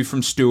coffee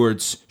from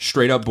Stewart's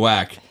straight up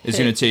black is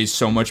going to taste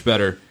so much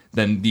better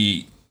than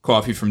the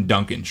coffee from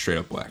Dunkin' straight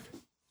up black.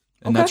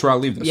 And that's where I'll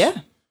leave this.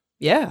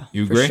 Yeah.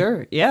 You agree? For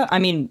sure. Yeah. I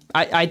mean,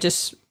 I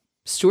just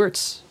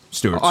Stewart's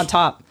on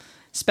top.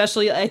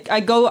 Especially, I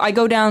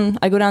go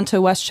down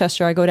to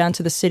Westchester. I go down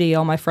to the city.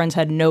 All my friends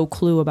had no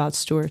clue about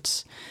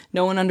Stewart's.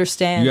 No one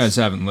understands. You guys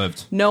haven't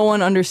lived. No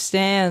one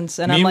understands,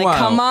 and I'm like,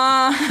 come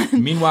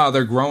on. Meanwhile,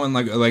 they're growing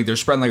like they're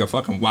spreading like a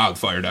fucking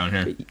wildfire down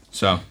here.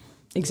 So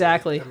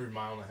exactly. Every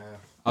mile and a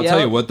half. I'll tell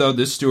you what though,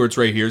 this Stewart's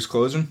right here is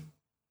closing.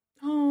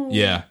 Oh.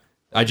 Yeah,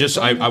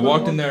 I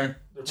walked in there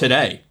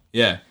today.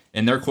 Yeah,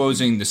 and they're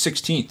closing the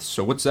 16th.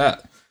 So what's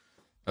that?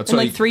 That's in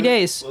like 3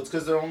 days. Well, it's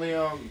because they're only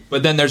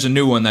But then there's a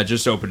new one that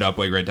just opened up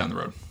like right down the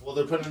road Well,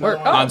 they're putting another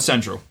one on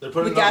Central. They're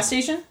putting With gas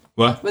station?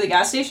 What? With a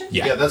gas station?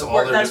 Yeah. that's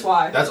all. That's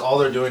why. That's all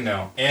they're doing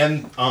now,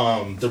 and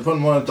they're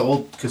putting one at the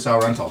old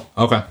Casal Rental.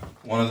 Okay.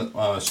 One of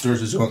the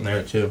Stewart's is going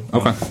there too.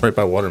 Okay. Right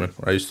by Waterman,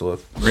 where I used to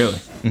live. Really?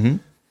 Mm-hmm.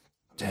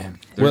 Damn.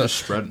 They're just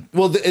spreading.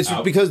 Well, it's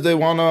because they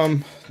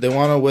want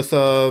with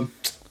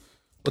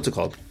what's it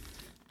called?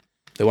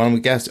 They want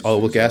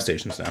them with gas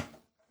stations now.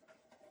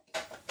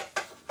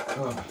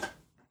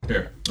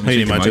 Here. Hey,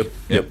 you mind too?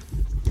 Yep.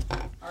 All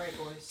right,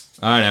 boys.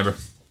 All right, Amber.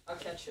 I'll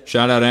catch you.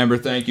 Shout out Amber.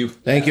 Thank you.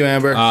 Thank you,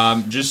 Amber.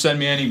 Just send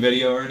me any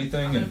video or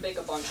anything. I'm going to And... bake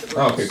a bunch of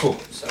Oh, rolls. okay, cool.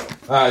 So,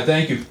 All right,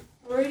 thank you.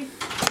 alrighty.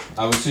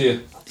 I will see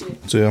you. I'll see you.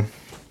 So yeah.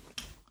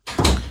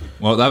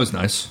 Well, that was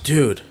nice.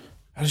 Dude,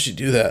 how did she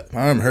do that?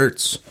 My arm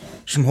hurts.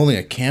 She's from holding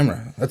a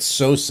camera. That's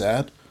so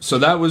sad. So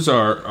that was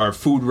our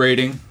food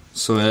rating /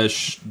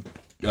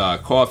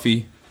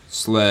 coffee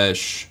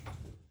slash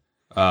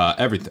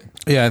everything.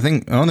 Yeah, I don't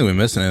think we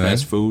missed anything.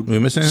 Fast food. We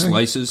missed anything?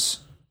 Slices.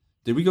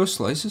 Did we go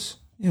slices?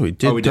 Yeah, we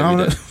did. Oh, we did. All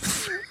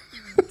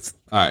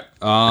right.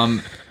 I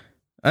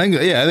think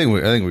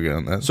we're good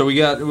on that. So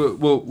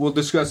we'll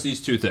discuss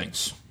these two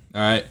things.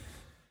 All right.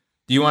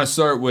 Do you want to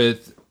start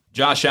with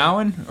Josh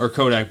Allen or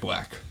Kodak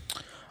Black?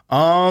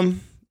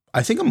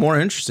 I think I'm more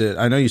interested.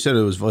 I know you said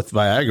it was with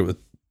Viagra with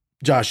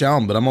Josh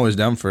Allen, but I'm always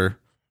down for,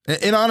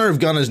 in honor of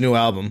Gunna's new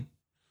album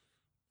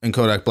and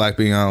Kodak Black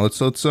being on. Let's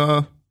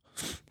go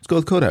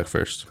with Kodak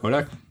first.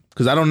 Kodak,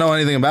 because I don't know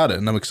anything about it,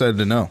 and I'm excited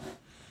to know.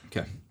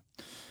 Okay.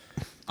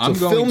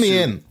 Fill me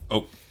in.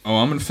 Oh,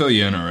 I'm going to fill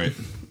you in. All right.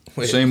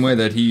 Wait. Same way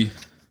that he.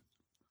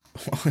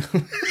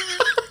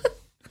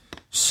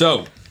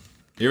 So,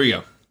 here we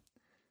go.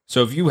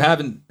 So, if you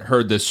haven't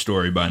heard this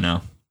story by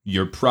now,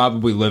 you're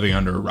probably living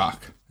under a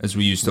rock, as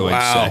we used to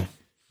like to say.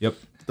 Yep.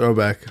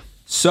 Throwback.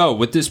 So,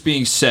 with this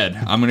being said,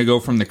 I'm going to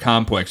go from the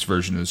Complex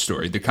version of the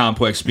story. The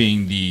Complex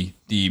being the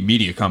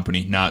media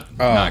company, not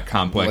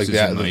Complex. Like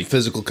that, the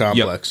physical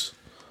Complex. Yep.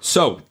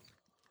 So,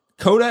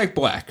 Kodak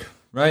Black,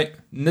 right?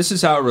 And this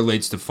is how it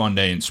relates to Fun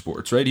Day in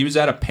sports, right? He was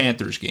at a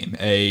Panthers game,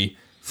 a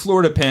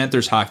Florida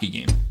Panthers hockey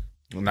game.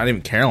 Well, not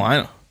even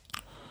Carolina.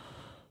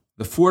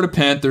 The Florida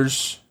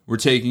Panthers were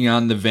taking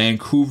on the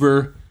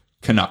Vancouver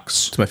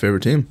Canucks. It's my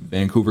favorite team.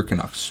 Vancouver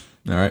Canucks.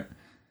 All right.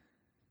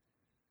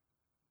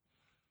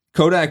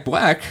 Kodak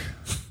Black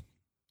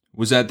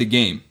was at the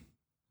game.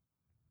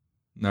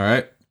 All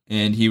right.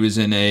 And he was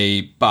in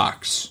a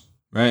box,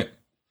 right?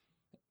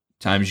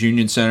 Times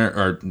Union Center,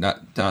 or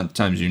not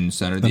Times Union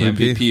Center, the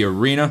MVP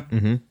Arena.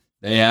 Mm-hmm.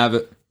 They have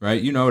it, right?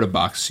 You know what a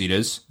box seat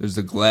is. There's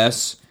the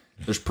glass.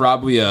 There's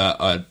probably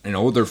an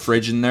older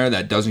fridge in there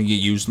that doesn't get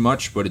used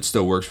much, but it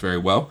still works very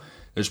well.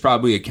 There's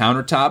probably a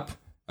countertop,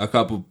 a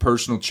couple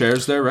personal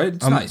chairs there, right?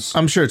 It's nice.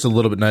 I'm sure it's a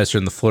little bit nicer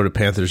in the Florida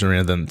Panthers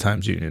arena than the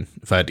Times Union,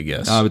 if I had to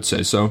guess. I would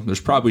say so.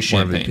 There's probably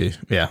champagne. MVP.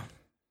 Yeah.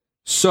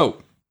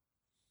 So,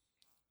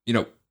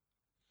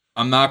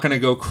 I'm not going to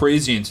go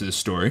crazy into the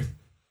story,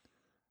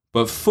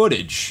 but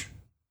footage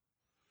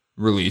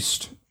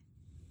released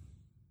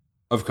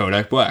of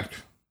Kodak Black.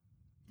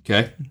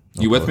 Okay?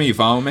 You with me? You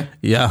following me?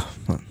 Yeah.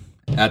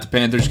 At the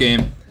Panthers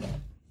game,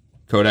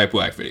 Kodak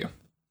Black video.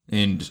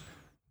 And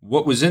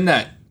what was in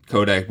that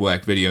Kodak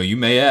Black video, you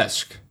may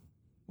ask?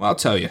 Well, I'll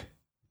tell you.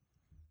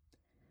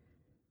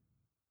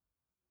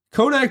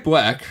 Kodak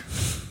Black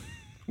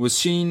was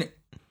seen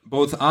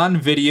both on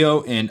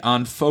video and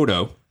on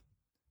photo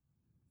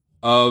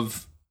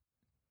of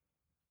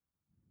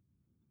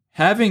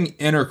having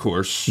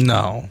intercourse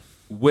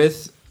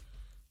with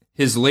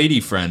his lady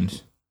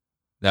friend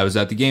that was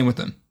at the game with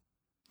him.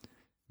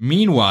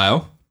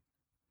 Meanwhile,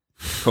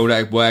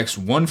 Kodak Black's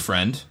one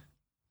friend,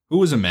 who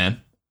was a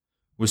man,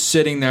 was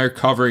sitting there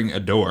covering a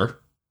door,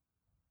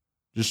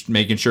 just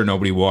making sure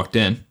nobody walked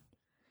in.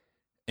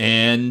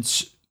 And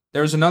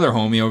there was another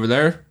homie over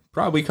there,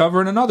 probably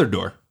covering another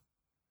door.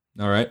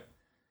 All right.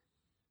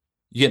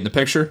 You getting the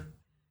picture?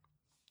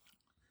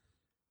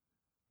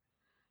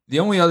 The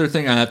only other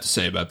thing I have to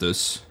say about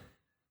this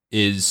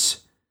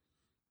is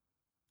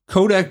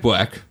Kodak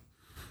Black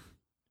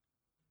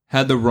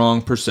had the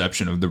wrong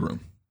perception of the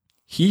room.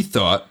 He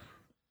thought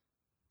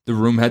the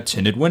room had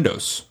tinted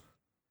windows.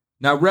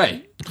 Now,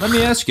 Ray, let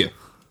me ask you,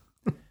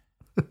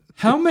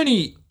 how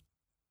many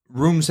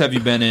rooms have you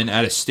been in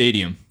at a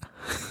stadium?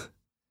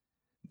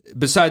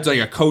 Besides like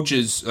a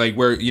coach's, like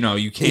where,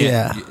 you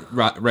can't,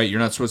 right, you're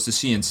not supposed to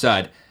see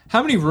inside.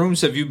 How many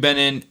rooms have you been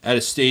in at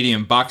a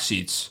stadium, box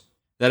seats,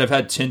 that have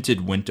had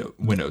tinted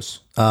windows?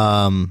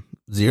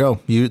 Zero.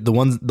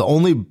 The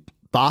only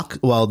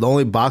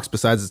box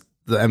besides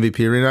the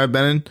MVP arena I've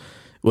been in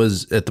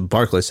was at the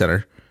Barclays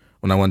Center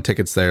when I won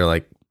tickets there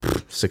like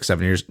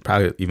 6-7 years,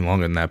 probably even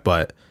longer than that.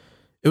 But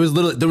it was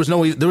literally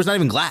there was not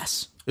even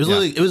glass. It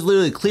was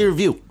literally a clear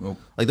view. Oh.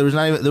 Like there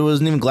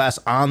wasn't even glass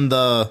on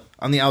the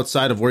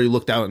outside of where you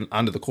looked out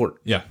onto the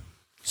court. Yeah.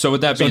 So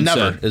with that being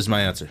never said, is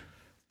my answer.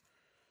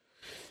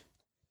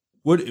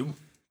 Do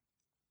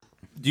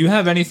you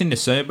have anything to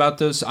say about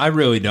this? I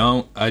really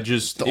don't.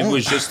 It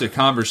was just a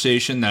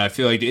conversation that I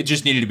feel like it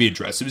just needed to be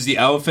addressed. It was the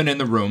elephant in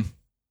the room,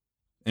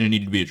 and it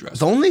needed to be addressed.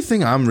 The only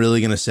thing I'm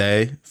really going to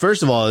say,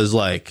 first of all, is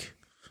like,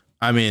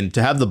 I mean,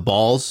 to have the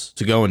balls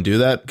to go and do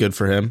that, good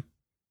for him.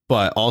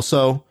 But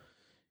also,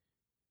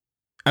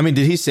 I mean,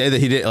 did he say that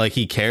he did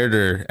he cared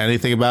or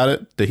anything about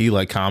it? Did he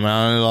comment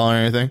on it all or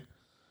anything?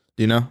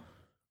 Do you know?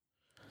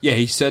 Yeah,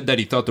 he said that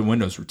he thought the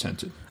windows were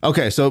tinted.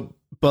 Okay, so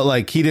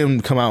but he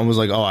didn't come out and was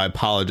like, "Oh, I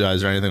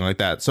apologize" or anything like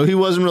that. So he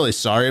wasn't really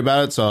sorry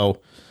about it.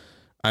 So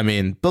I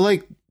mean,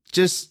 but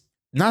just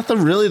not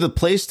the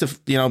place to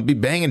be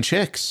banging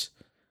chicks.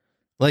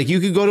 You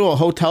could go to a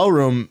hotel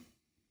room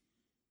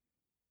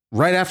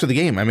right after the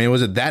game. I mean,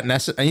 was it that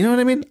necessary? You know what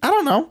I mean? I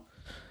don't know.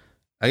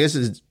 I guess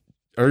it's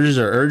urges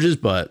are urges,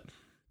 but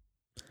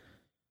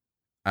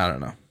I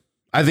don't know.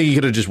 I think he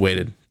could have just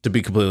waited, to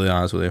be completely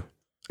honest with you,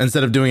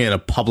 instead of doing it in a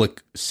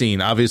public scene.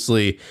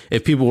 Obviously,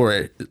 if people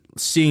were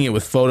seeing it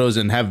with photos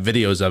and have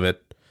videos of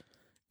it,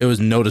 it was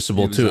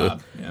noticeable Yeah,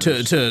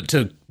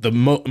 to the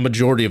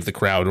majority of the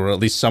crowd, or at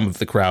least some of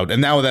the crowd.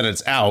 And now that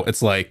it's out,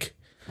 it's like,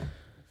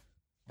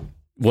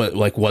 what?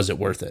 Like, was it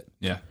worth it?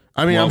 Yeah.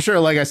 I mean, I'm sure,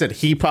 like I said,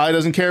 he probably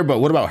doesn't care, but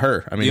what about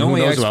her? I mean, the who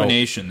only knows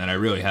explanation that I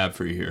really have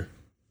for you here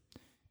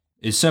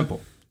is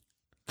simple.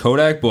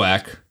 Kodak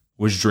Black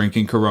was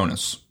drinking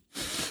Coronas.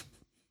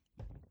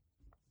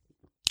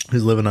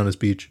 He's living on his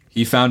beach.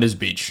 He found his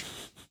beach.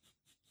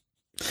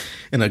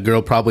 And a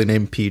girl probably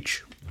named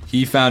Peach.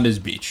 He found his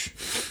beach.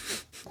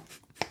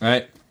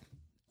 Right?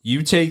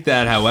 You take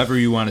that however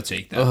you want to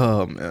take that.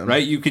 Oh, man.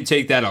 Right? You could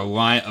take that a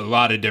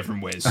lot of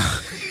different ways.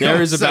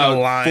 There is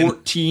about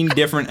 14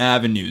 different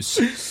avenues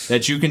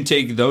that you can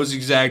take those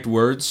exact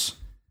words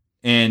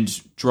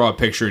and draw a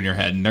picture in your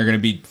head. And they're going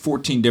to be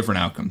 14 different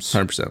outcomes.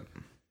 100%.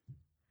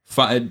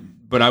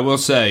 But I will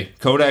say,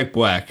 Kodak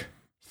Black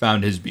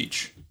found his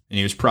beach. And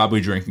he was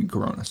probably drinking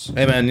Coronas.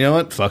 Hey, man, you know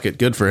what? Fuck it.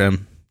 Good for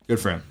him. Good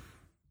for him.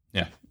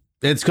 Yeah.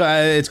 It's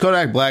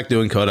Kodak Black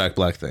doing Kodak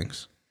Black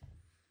things.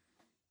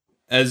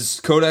 As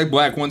Kodak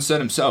Black once said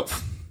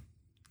himself,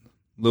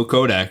 Lil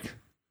Kodak,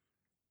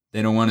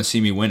 they don't want to see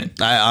me winning.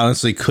 I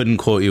honestly couldn't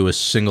quote you a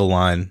single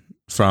line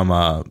from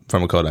a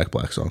Kodak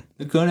Black song.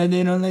 The Kodak,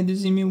 they don't like to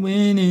see me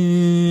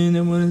winning. They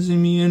want to see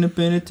me in the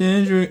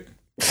penitentiary.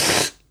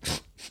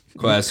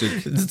 Classic.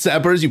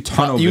 Zappers,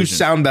 you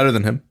sound better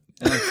than him.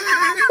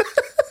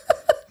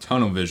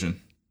 Tunnel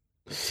vision.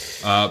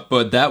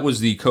 But that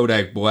was the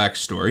Kodak Black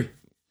story.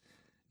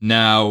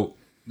 Now,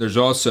 there's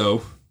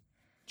also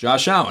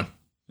Josh Allen.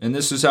 And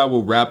this is how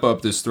we'll wrap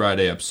up this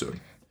Friday episode.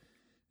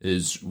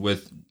 Is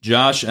with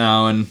Josh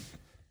Allen,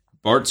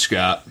 Bart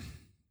Scott.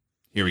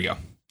 Here we go.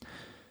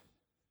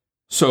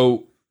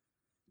 So,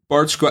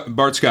 Bart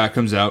Scott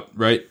comes out,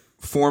 right?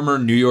 Former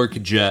New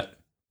York Jet,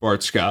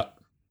 Bart Scott.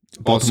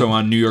 Also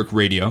on New York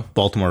radio.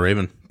 Baltimore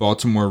Raven,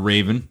 Bart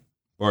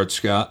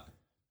Scott.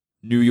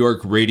 New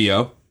York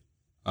radio,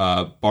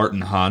 Bart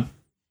and Hahn.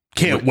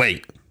 Can't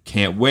wait.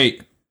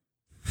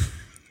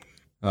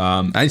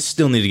 I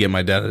still need to get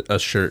my dad a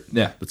shirt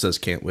that says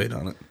 "Can't wait"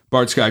 on it.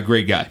 Bart Scott,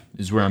 great guy,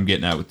 is where I'm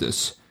getting at with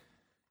this.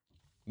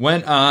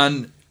 Went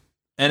on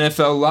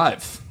NFL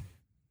Live.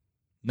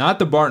 Not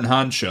the Bart and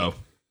Hahn show,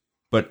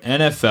 but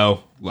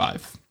NFL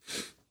Live.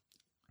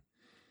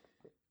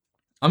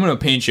 I'm going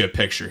to paint you a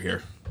picture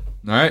here.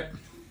 All right?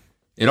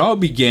 It all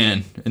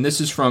began, and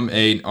this is from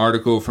an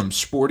article from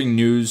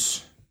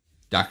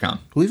sportingnews.com.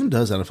 Who even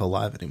does NFL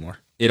Live anymore?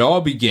 It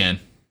all began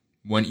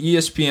when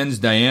ESPN's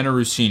Diana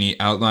Rossini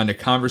outlined a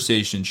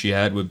conversation she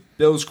had with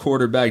Bills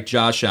quarterback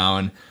Josh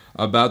Allen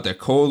about the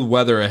cold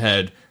weather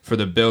ahead for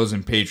the Bills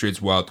and Patriots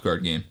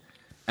wildcard game.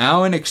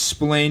 Allen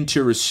explained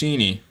to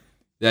Rossini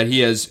that he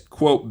has,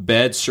 quote,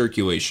 bad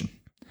circulation,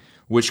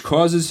 which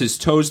causes his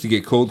toes to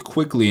get cold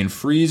quickly in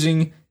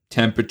freezing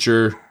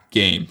temperature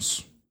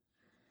games.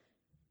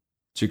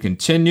 To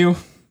continue,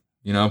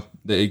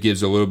 it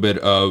gives a little bit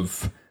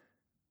of,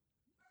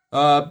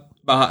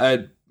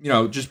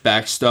 just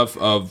back stuff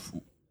of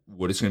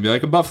what it's going to be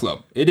like in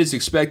Buffalo. It is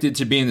expected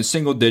to be in the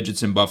single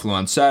digits in Buffalo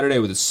on Saturday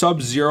with a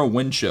sub-zero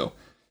wind chill.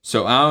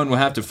 So Allen will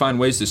have to find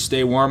ways to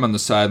stay warm on the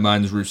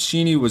sidelines.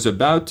 Rossini was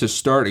about to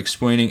start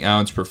explaining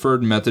Allen's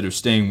preferred method of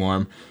staying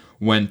warm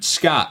when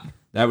Scott,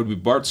 that would be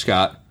Bart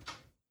Scott,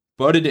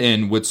 butted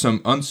in with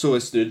some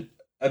unsolicited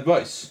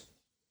advice.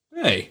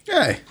 Hey,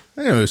 I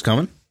knew he was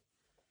coming.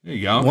 There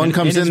you go. One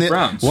comes in,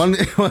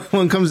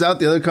 one comes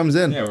out, the other comes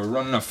in. Yeah, we're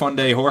running a fun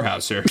day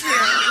whorehouse here.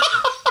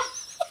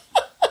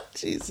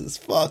 Jesus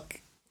fuck.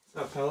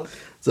 What's up, fellas?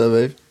 What's up,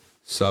 babe?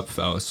 Sup,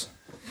 fellas.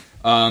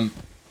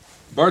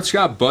 Bart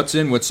Scott butts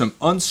in with some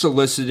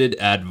unsolicited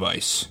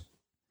advice.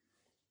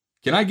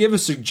 Can I give a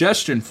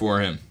suggestion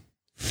for him?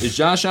 Is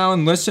Josh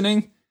Allen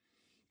listening?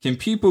 Can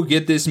people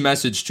get this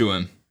message to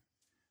him?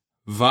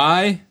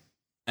 Viagra.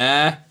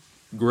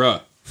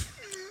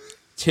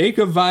 Take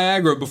a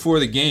Viagra before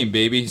the game,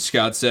 baby,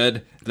 Scott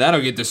said. That'll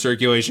get the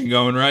circulation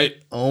going,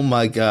 right? Oh,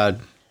 my God.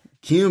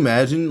 Can you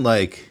imagine,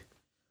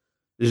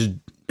 just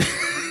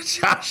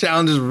Josh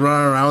Allen just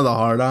running around with a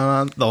hard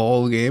on the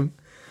whole game?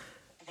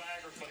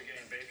 Viagra for the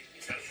game, baby.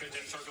 You gotta fit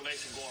that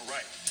circulation going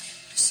right.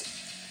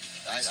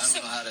 I don't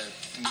know how to...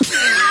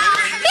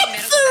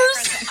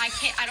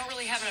 I don't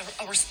really have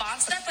a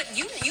response to that, but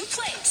you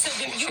played, so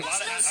you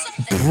must know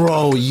something.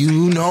 Bro,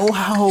 you know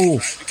how...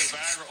 Because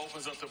Viagra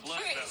opens up the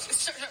blood vessels.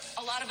 Sir,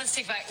 a lot of us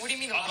take Viagra. What do you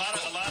mean? A lot of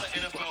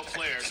NFL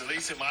players, at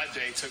least in my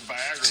day, took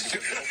Viagra because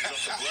it opens up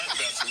the blood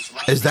vessels.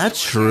 Is that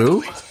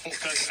true?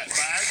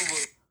 Viagra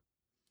was...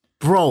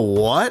 Bro,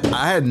 what?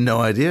 I had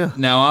no idea.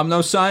 Now, I'm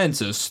no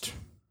scientist,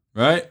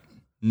 right?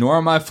 Nor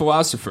am I a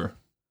philosopher.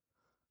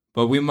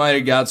 But we might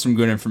have got some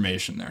good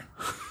information there.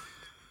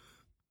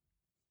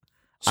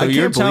 So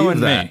you're telling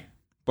me,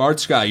 Bart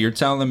Scott, you're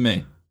telling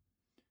me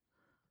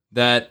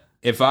that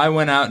if I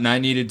went out and I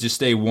needed to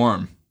stay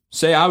warm,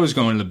 say I was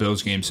going to the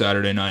Bills game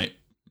Saturday night,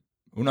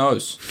 who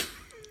knows?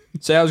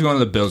 Say I was going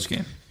to the Bills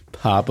game.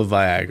 Pop a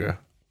Viagra.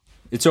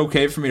 It's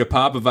okay for me to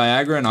pop a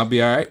Viagra and I'll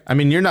be all right? I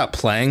mean, you're not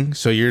playing,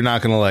 so you're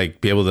not going to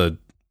be able to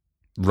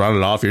run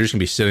it off. You're just going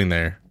to be sitting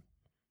there.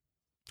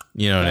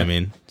 You know what I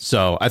mean?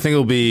 So I think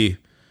it'll be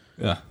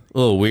a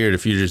little weird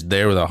if you're just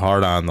there with a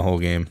hard on the whole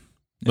game.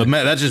 But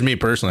man, that's just me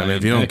personally. I mean,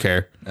 if you don't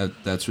care,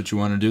 that's what you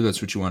want to do.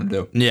 That's what you want to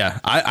do. Yeah,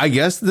 I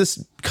guess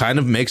this kind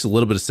of makes a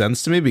little bit of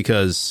sense to me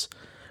because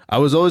I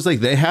was always like,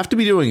 they have to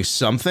be doing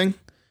something.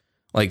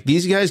 Like,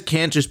 these guys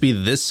can't just be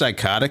this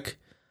psychotic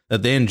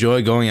that they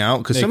enjoy going out.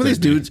 Because some of these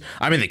dudes,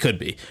 I mean, they could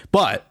be.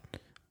 But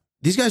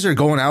these guys are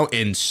going out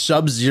in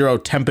sub-zero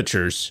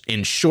temperatures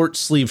in short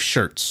sleeve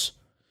shirts.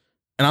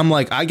 And I'm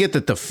like, I get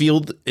that the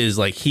field is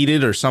like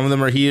heated or some of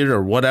them are heated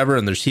or whatever.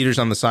 And there's heaters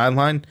on the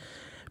sideline.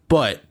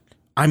 But,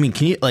 I mean,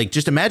 can you, like,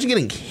 just imagine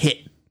getting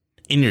hit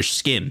in your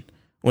skin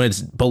when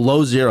it's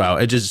below zero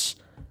out. It just,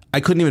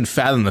 I couldn't even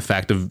fathom the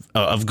fact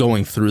of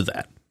going through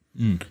that.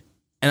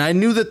 And I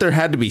knew that there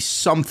had to be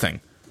something.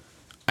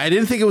 I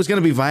didn't think it was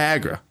going to be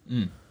Viagra,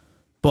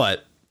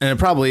 but, and it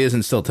probably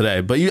isn't still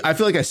today, but I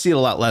feel like I see it a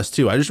lot less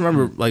too. I just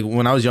remember like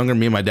when I was younger,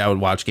 me and my dad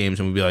would watch games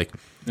and we'd be like,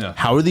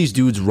 how are these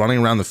dudes running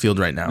around the field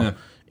right now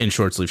in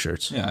short sleeve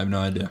shirts? Yeah, I have no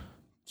idea.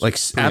 Like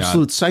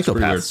absolute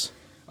psychopaths.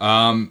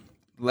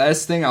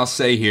 Last thing I'll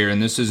say here,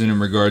 and this isn't in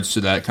regards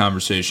to that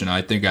conversation.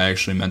 I think I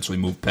actually mentally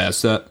moved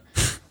past that.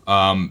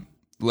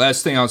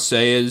 Last thing I'll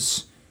say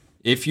is,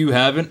 if you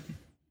haven't,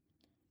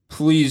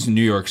 please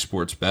New York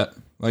sports bet.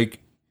 Like,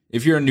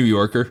 if you're a New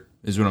Yorker,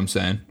 is what I'm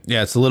saying.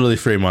 Yeah, it's literally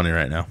free money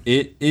right now.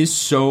 It is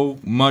so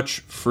much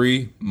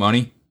free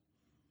money.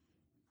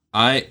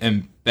 I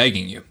am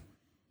begging you.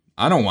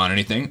 I don't want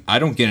anything. I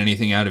don't get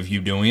anything out of you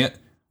doing it.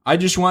 I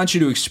just want you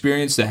to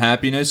experience the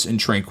happiness and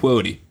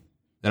tranquility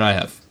that I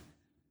have.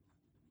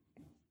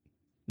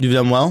 You've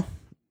done well?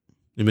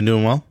 You've been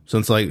doing well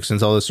since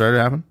all this started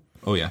happening?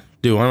 Oh, yeah.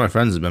 Dude, one of my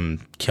friends has been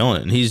killing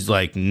it, and he's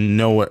like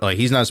nowhere, like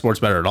he's not a sports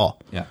bettor at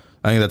all. Yeah.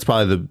 I think that's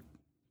probably the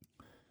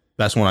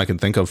best one I can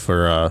think of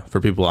for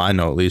people I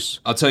know, at least.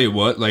 I'll tell you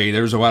what, like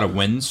there was a lot of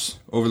wins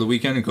over the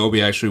weekend, and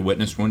Kobe actually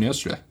witnessed one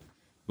yesterday.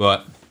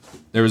 But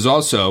there was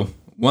also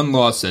one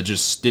loss that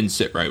just didn't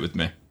sit right with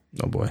me.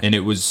 Oh boy. And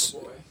it was,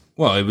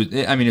 I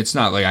mean, it's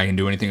not like I can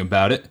do anything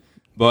about it,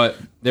 but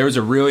there was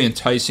a really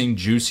enticing,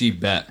 juicy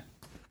bet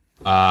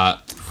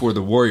for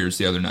the Warriors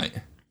the other night.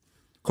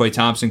 Klay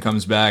Thompson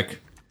comes back.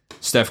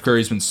 Steph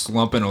Curry's been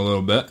slumping a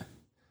little bit.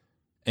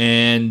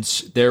 And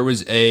there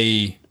was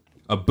a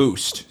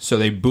boost. So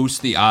they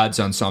boost the odds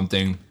on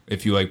something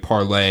if you like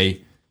parlay,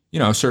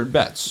 certain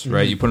bets,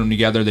 right? You put them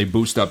together, they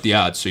boost up the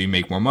odds so you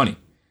make more money.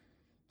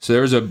 So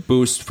there was a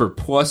boost for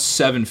plus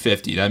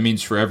 750. That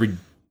means for every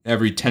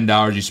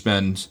 $10 you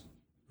spend,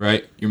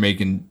 right, you're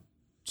making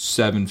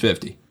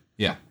 750.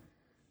 Yeah.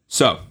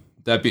 So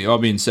all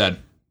being said,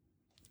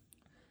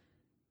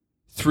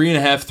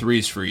 3.5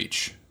 threes for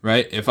each,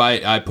 right? If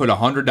I put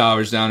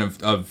 $100 down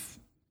of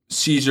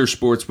Caesar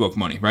Sportsbook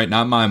money, right?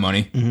 Not my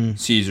money,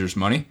 Caesar's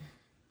money,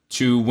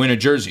 to win a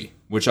jersey,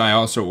 which I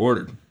also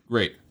ordered.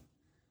 Great.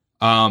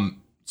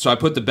 So I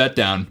put the bet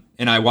down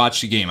and I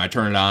watched the game. I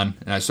turned it on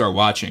and I started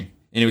watching,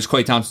 and it was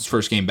Klay Thompson's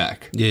first game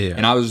back. Yeah.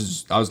 And I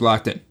was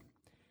locked in,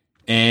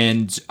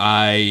 and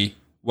I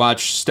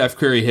watched Steph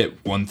Curry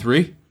hit 1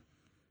 3,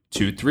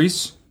 2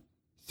 threes,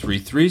 3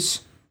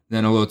 threes.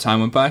 Then a little time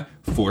went by,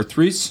 4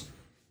 threes,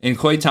 and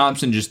Klay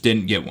Thompson just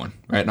didn't get one.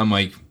 Right, and I'm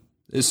like,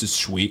 this is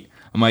sweet.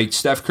 I'm like,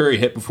 Steph Curry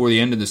hit before the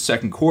end of the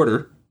second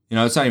quarter.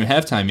 It's not even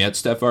halftime yet.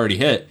 Steph already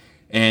hit,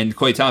 and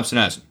Klay Thompson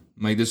hasn't.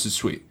 I'm like, this is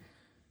sweet.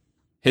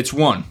 Hits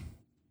 1.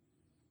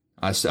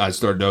 I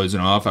start dozing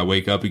off. I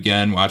wake up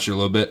again, watch it a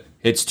little bit.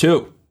 Hits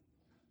 2.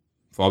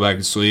 Fall back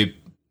asleep.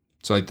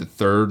 It's like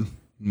the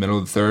middle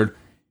of the third.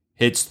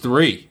 Hits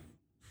 3.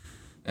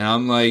 And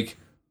I'm like,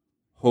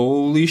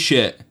 holy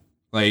shit.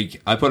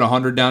 Like, I put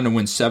 100 down to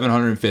win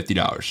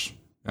 $750.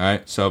 All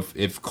right? So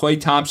if Klay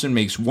Thompson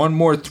makes one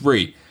more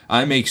 3,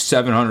 I make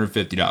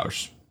 $750.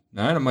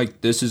 All right? I'm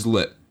like, this is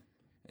lit.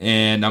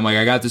 And I'm like,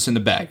 I got this in the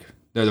bag.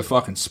 They're the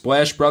fucking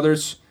Splash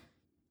Brothers.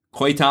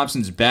 Klay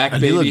Thompson's back,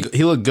 and baby.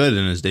 He looked good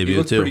in his debut, he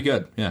looked too. Pretty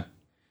good, yeah.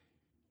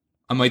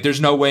 I'm like,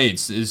 there's no way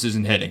this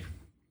isn't hitting.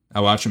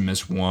 I watch him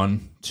miss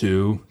 1,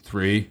 2,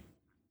 3.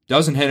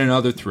 Doesn't hit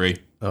another 3.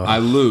 Ugh. I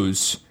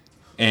lose.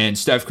 And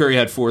Steph Curry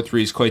had 4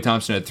 threes. Klay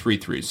Thompson had 3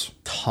 threes.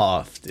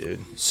 Tough,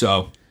 dude.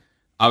 So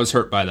I was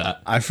hurt by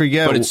that. I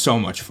forget. But it's so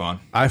much fun.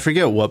 I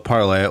forget what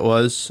parlay it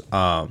was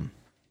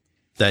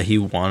that he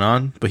won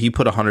on, but he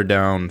put 100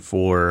 down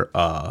for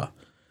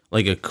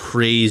like a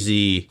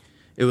crazy,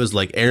 it was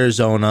like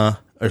Arizona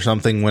or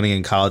something winning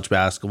in college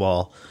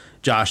basketball.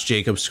 Josh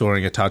Jacobs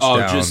scoring a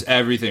touchdown. Oh, just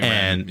everything.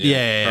 And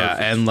yeah.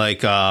 And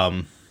like,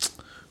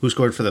 who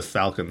scored for the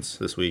Falcons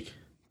this week?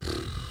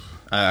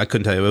 I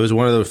couldn't tell you. It was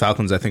one of the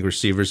Falcons, I think,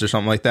 receivers or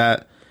something like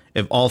that.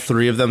 If all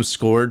 3 of them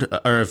scored,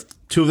 or if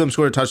 2 of them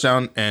scored a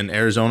touchdown and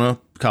Arizona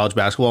college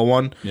basketball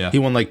won, he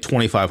won like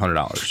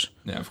 $2,500.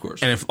 Yeah, of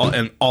course.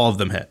 And all of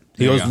them hit.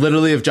 He goes,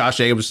 literally, if Josh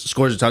Jacobs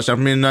scores a touchdown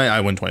for me tonight,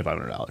 I win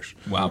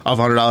 $2,500. Wow. Off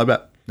 $100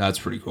 bet. That's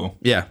pretty cool.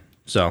 Yeah.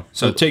 So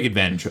take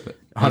advantage of it.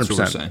 That's 100%. What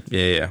we're saying.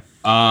 Yeah.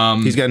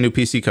 He's got a new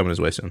PC coming his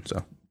way soon.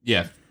 So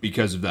yeah,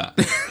 because of that.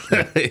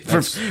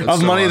 That's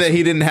of money awesome. that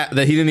he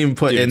didn't even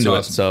put into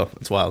it. So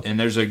it's wild. And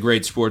there's a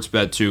great sports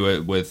bet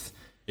too. With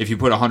if you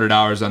put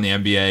 $100 on the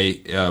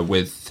NBA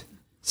with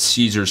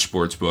Caesar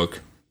Sportsbook,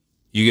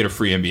 you get a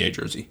free NBA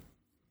jersey.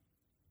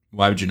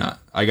 Why would you not?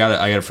 I got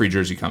a free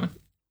jersey coming.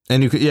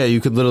 And you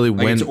could literally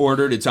win. It's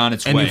ordered. It's on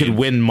its way. And you could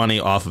win money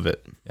off of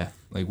it. Yeah.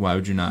 Like, why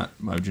would you not?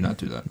 Why would you not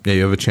do that? Yeah,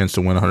 you have a chance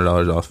to win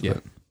 $100 off of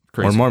it.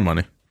 Crazy. Or more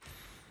money.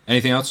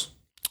 Anything else?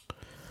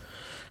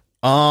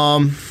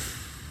 I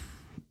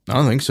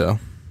don't think so.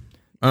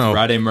 I don't know.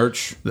 Friday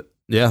merch.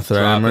 Yeah,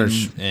 Friday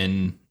merch.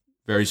 And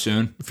very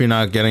soon. If you're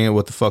not getting it,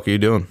 what the fuck are you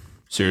doing?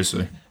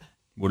 Seriously.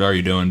 What are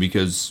you doing?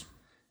 Because,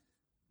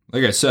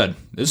 like I said,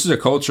 this is a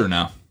culture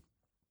now.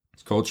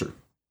 It's culture.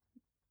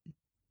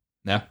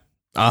 Yeah.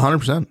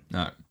 100%.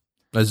 No.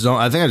 I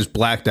think I just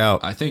blacked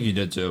out. I think you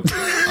did too.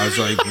 I was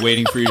like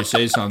waiting for you to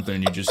say something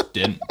and you just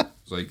didn't. I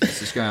was like, is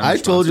this guy I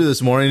told you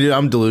this morning, dude,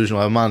 I'm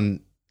delusional. I'm on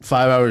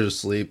 5 hours of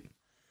sleep.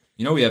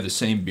 You know we have the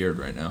same beard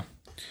right now.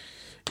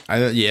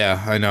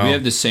 Yeah, I know. We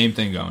have the same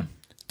thing going.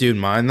 Dude,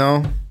 mine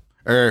though,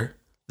 or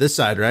this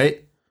side, right?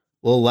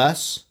 A little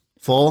less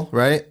full,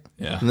 right?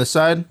 Yeah. On this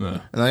side,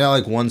 Yeah. And I got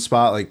like one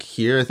spot, like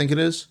here, I think it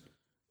is.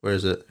 Where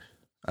is it?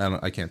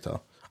 I can't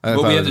tell.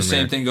 But we have the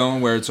same thing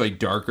going where it's like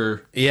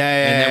darker. Yeah,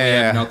 and then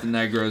we have nothing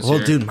that grows Well,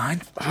 here. dude,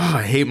 mine. Oh,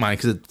 I hate mine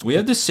because we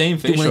have the same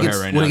facial hair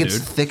right now, when it gets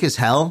dude. thick as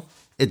hell,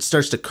 it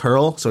starts to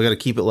curl. So I got to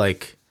keep it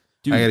like.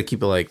 Dude, I got to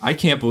keep it like. I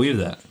can't believe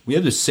that we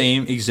have the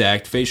same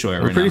exact facial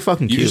hair. We're right pretty now.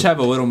 fucking You cute. just have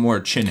a little more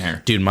chin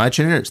hair. Dude, my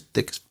chin hair is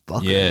thick as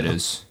fuck. Yeah, it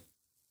is.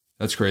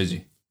 That's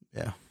crazy.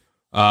 Yeah.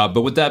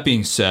 But with that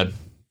being said,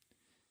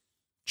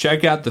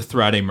 check out the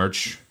Friday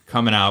merch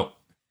coming out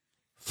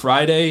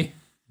Friday,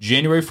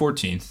 January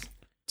 14th,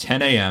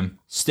 10 a.m.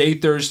 Stay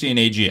thirsty in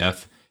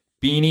AGF.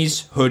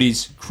 Beanies,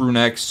 hoodies, crew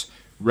necks.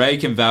 Ray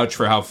can vouch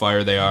for how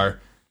fire they are.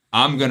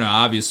 I'm going to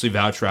obviously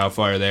vouch for how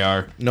fire they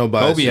are. No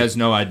bias. Kobe has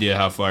no idea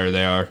how fire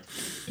they are.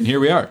 And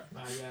here we are.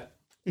 Not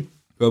yet.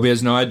 Kobe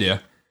has no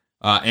idea.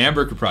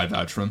 Amber could probably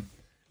vouch for them.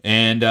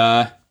 And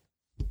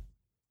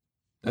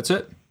that's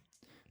it.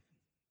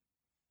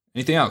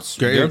 Anything else?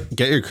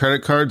 Get your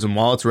credit cards and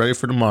wallets ready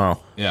for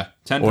tomorrow. Yeah,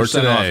 10% Or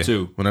today, off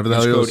too. whenever the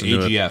hell you code listen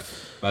to it.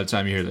 AGF by the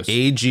time you hear this.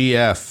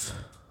 AGF.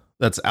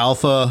 That's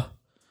alpha,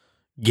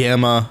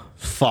 gamma,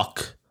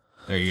 fuck.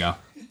 There you go.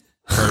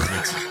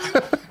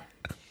 Perfect.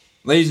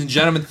 Ladies and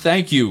gentlemen,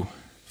 thank you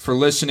for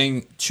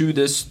listening to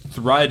this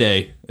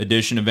Friday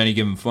edition of Any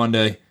Given Fun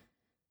Day.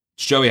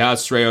 It's Joey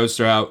Haas, Ray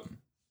Osterhout.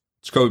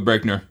 It's Kobe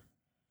Breckner.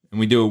 And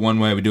we do it one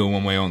way. We do it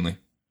one way only.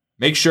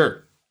 Make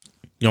sure.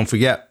 You don't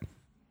forget.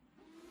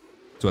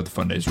 To let the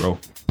fun days roll.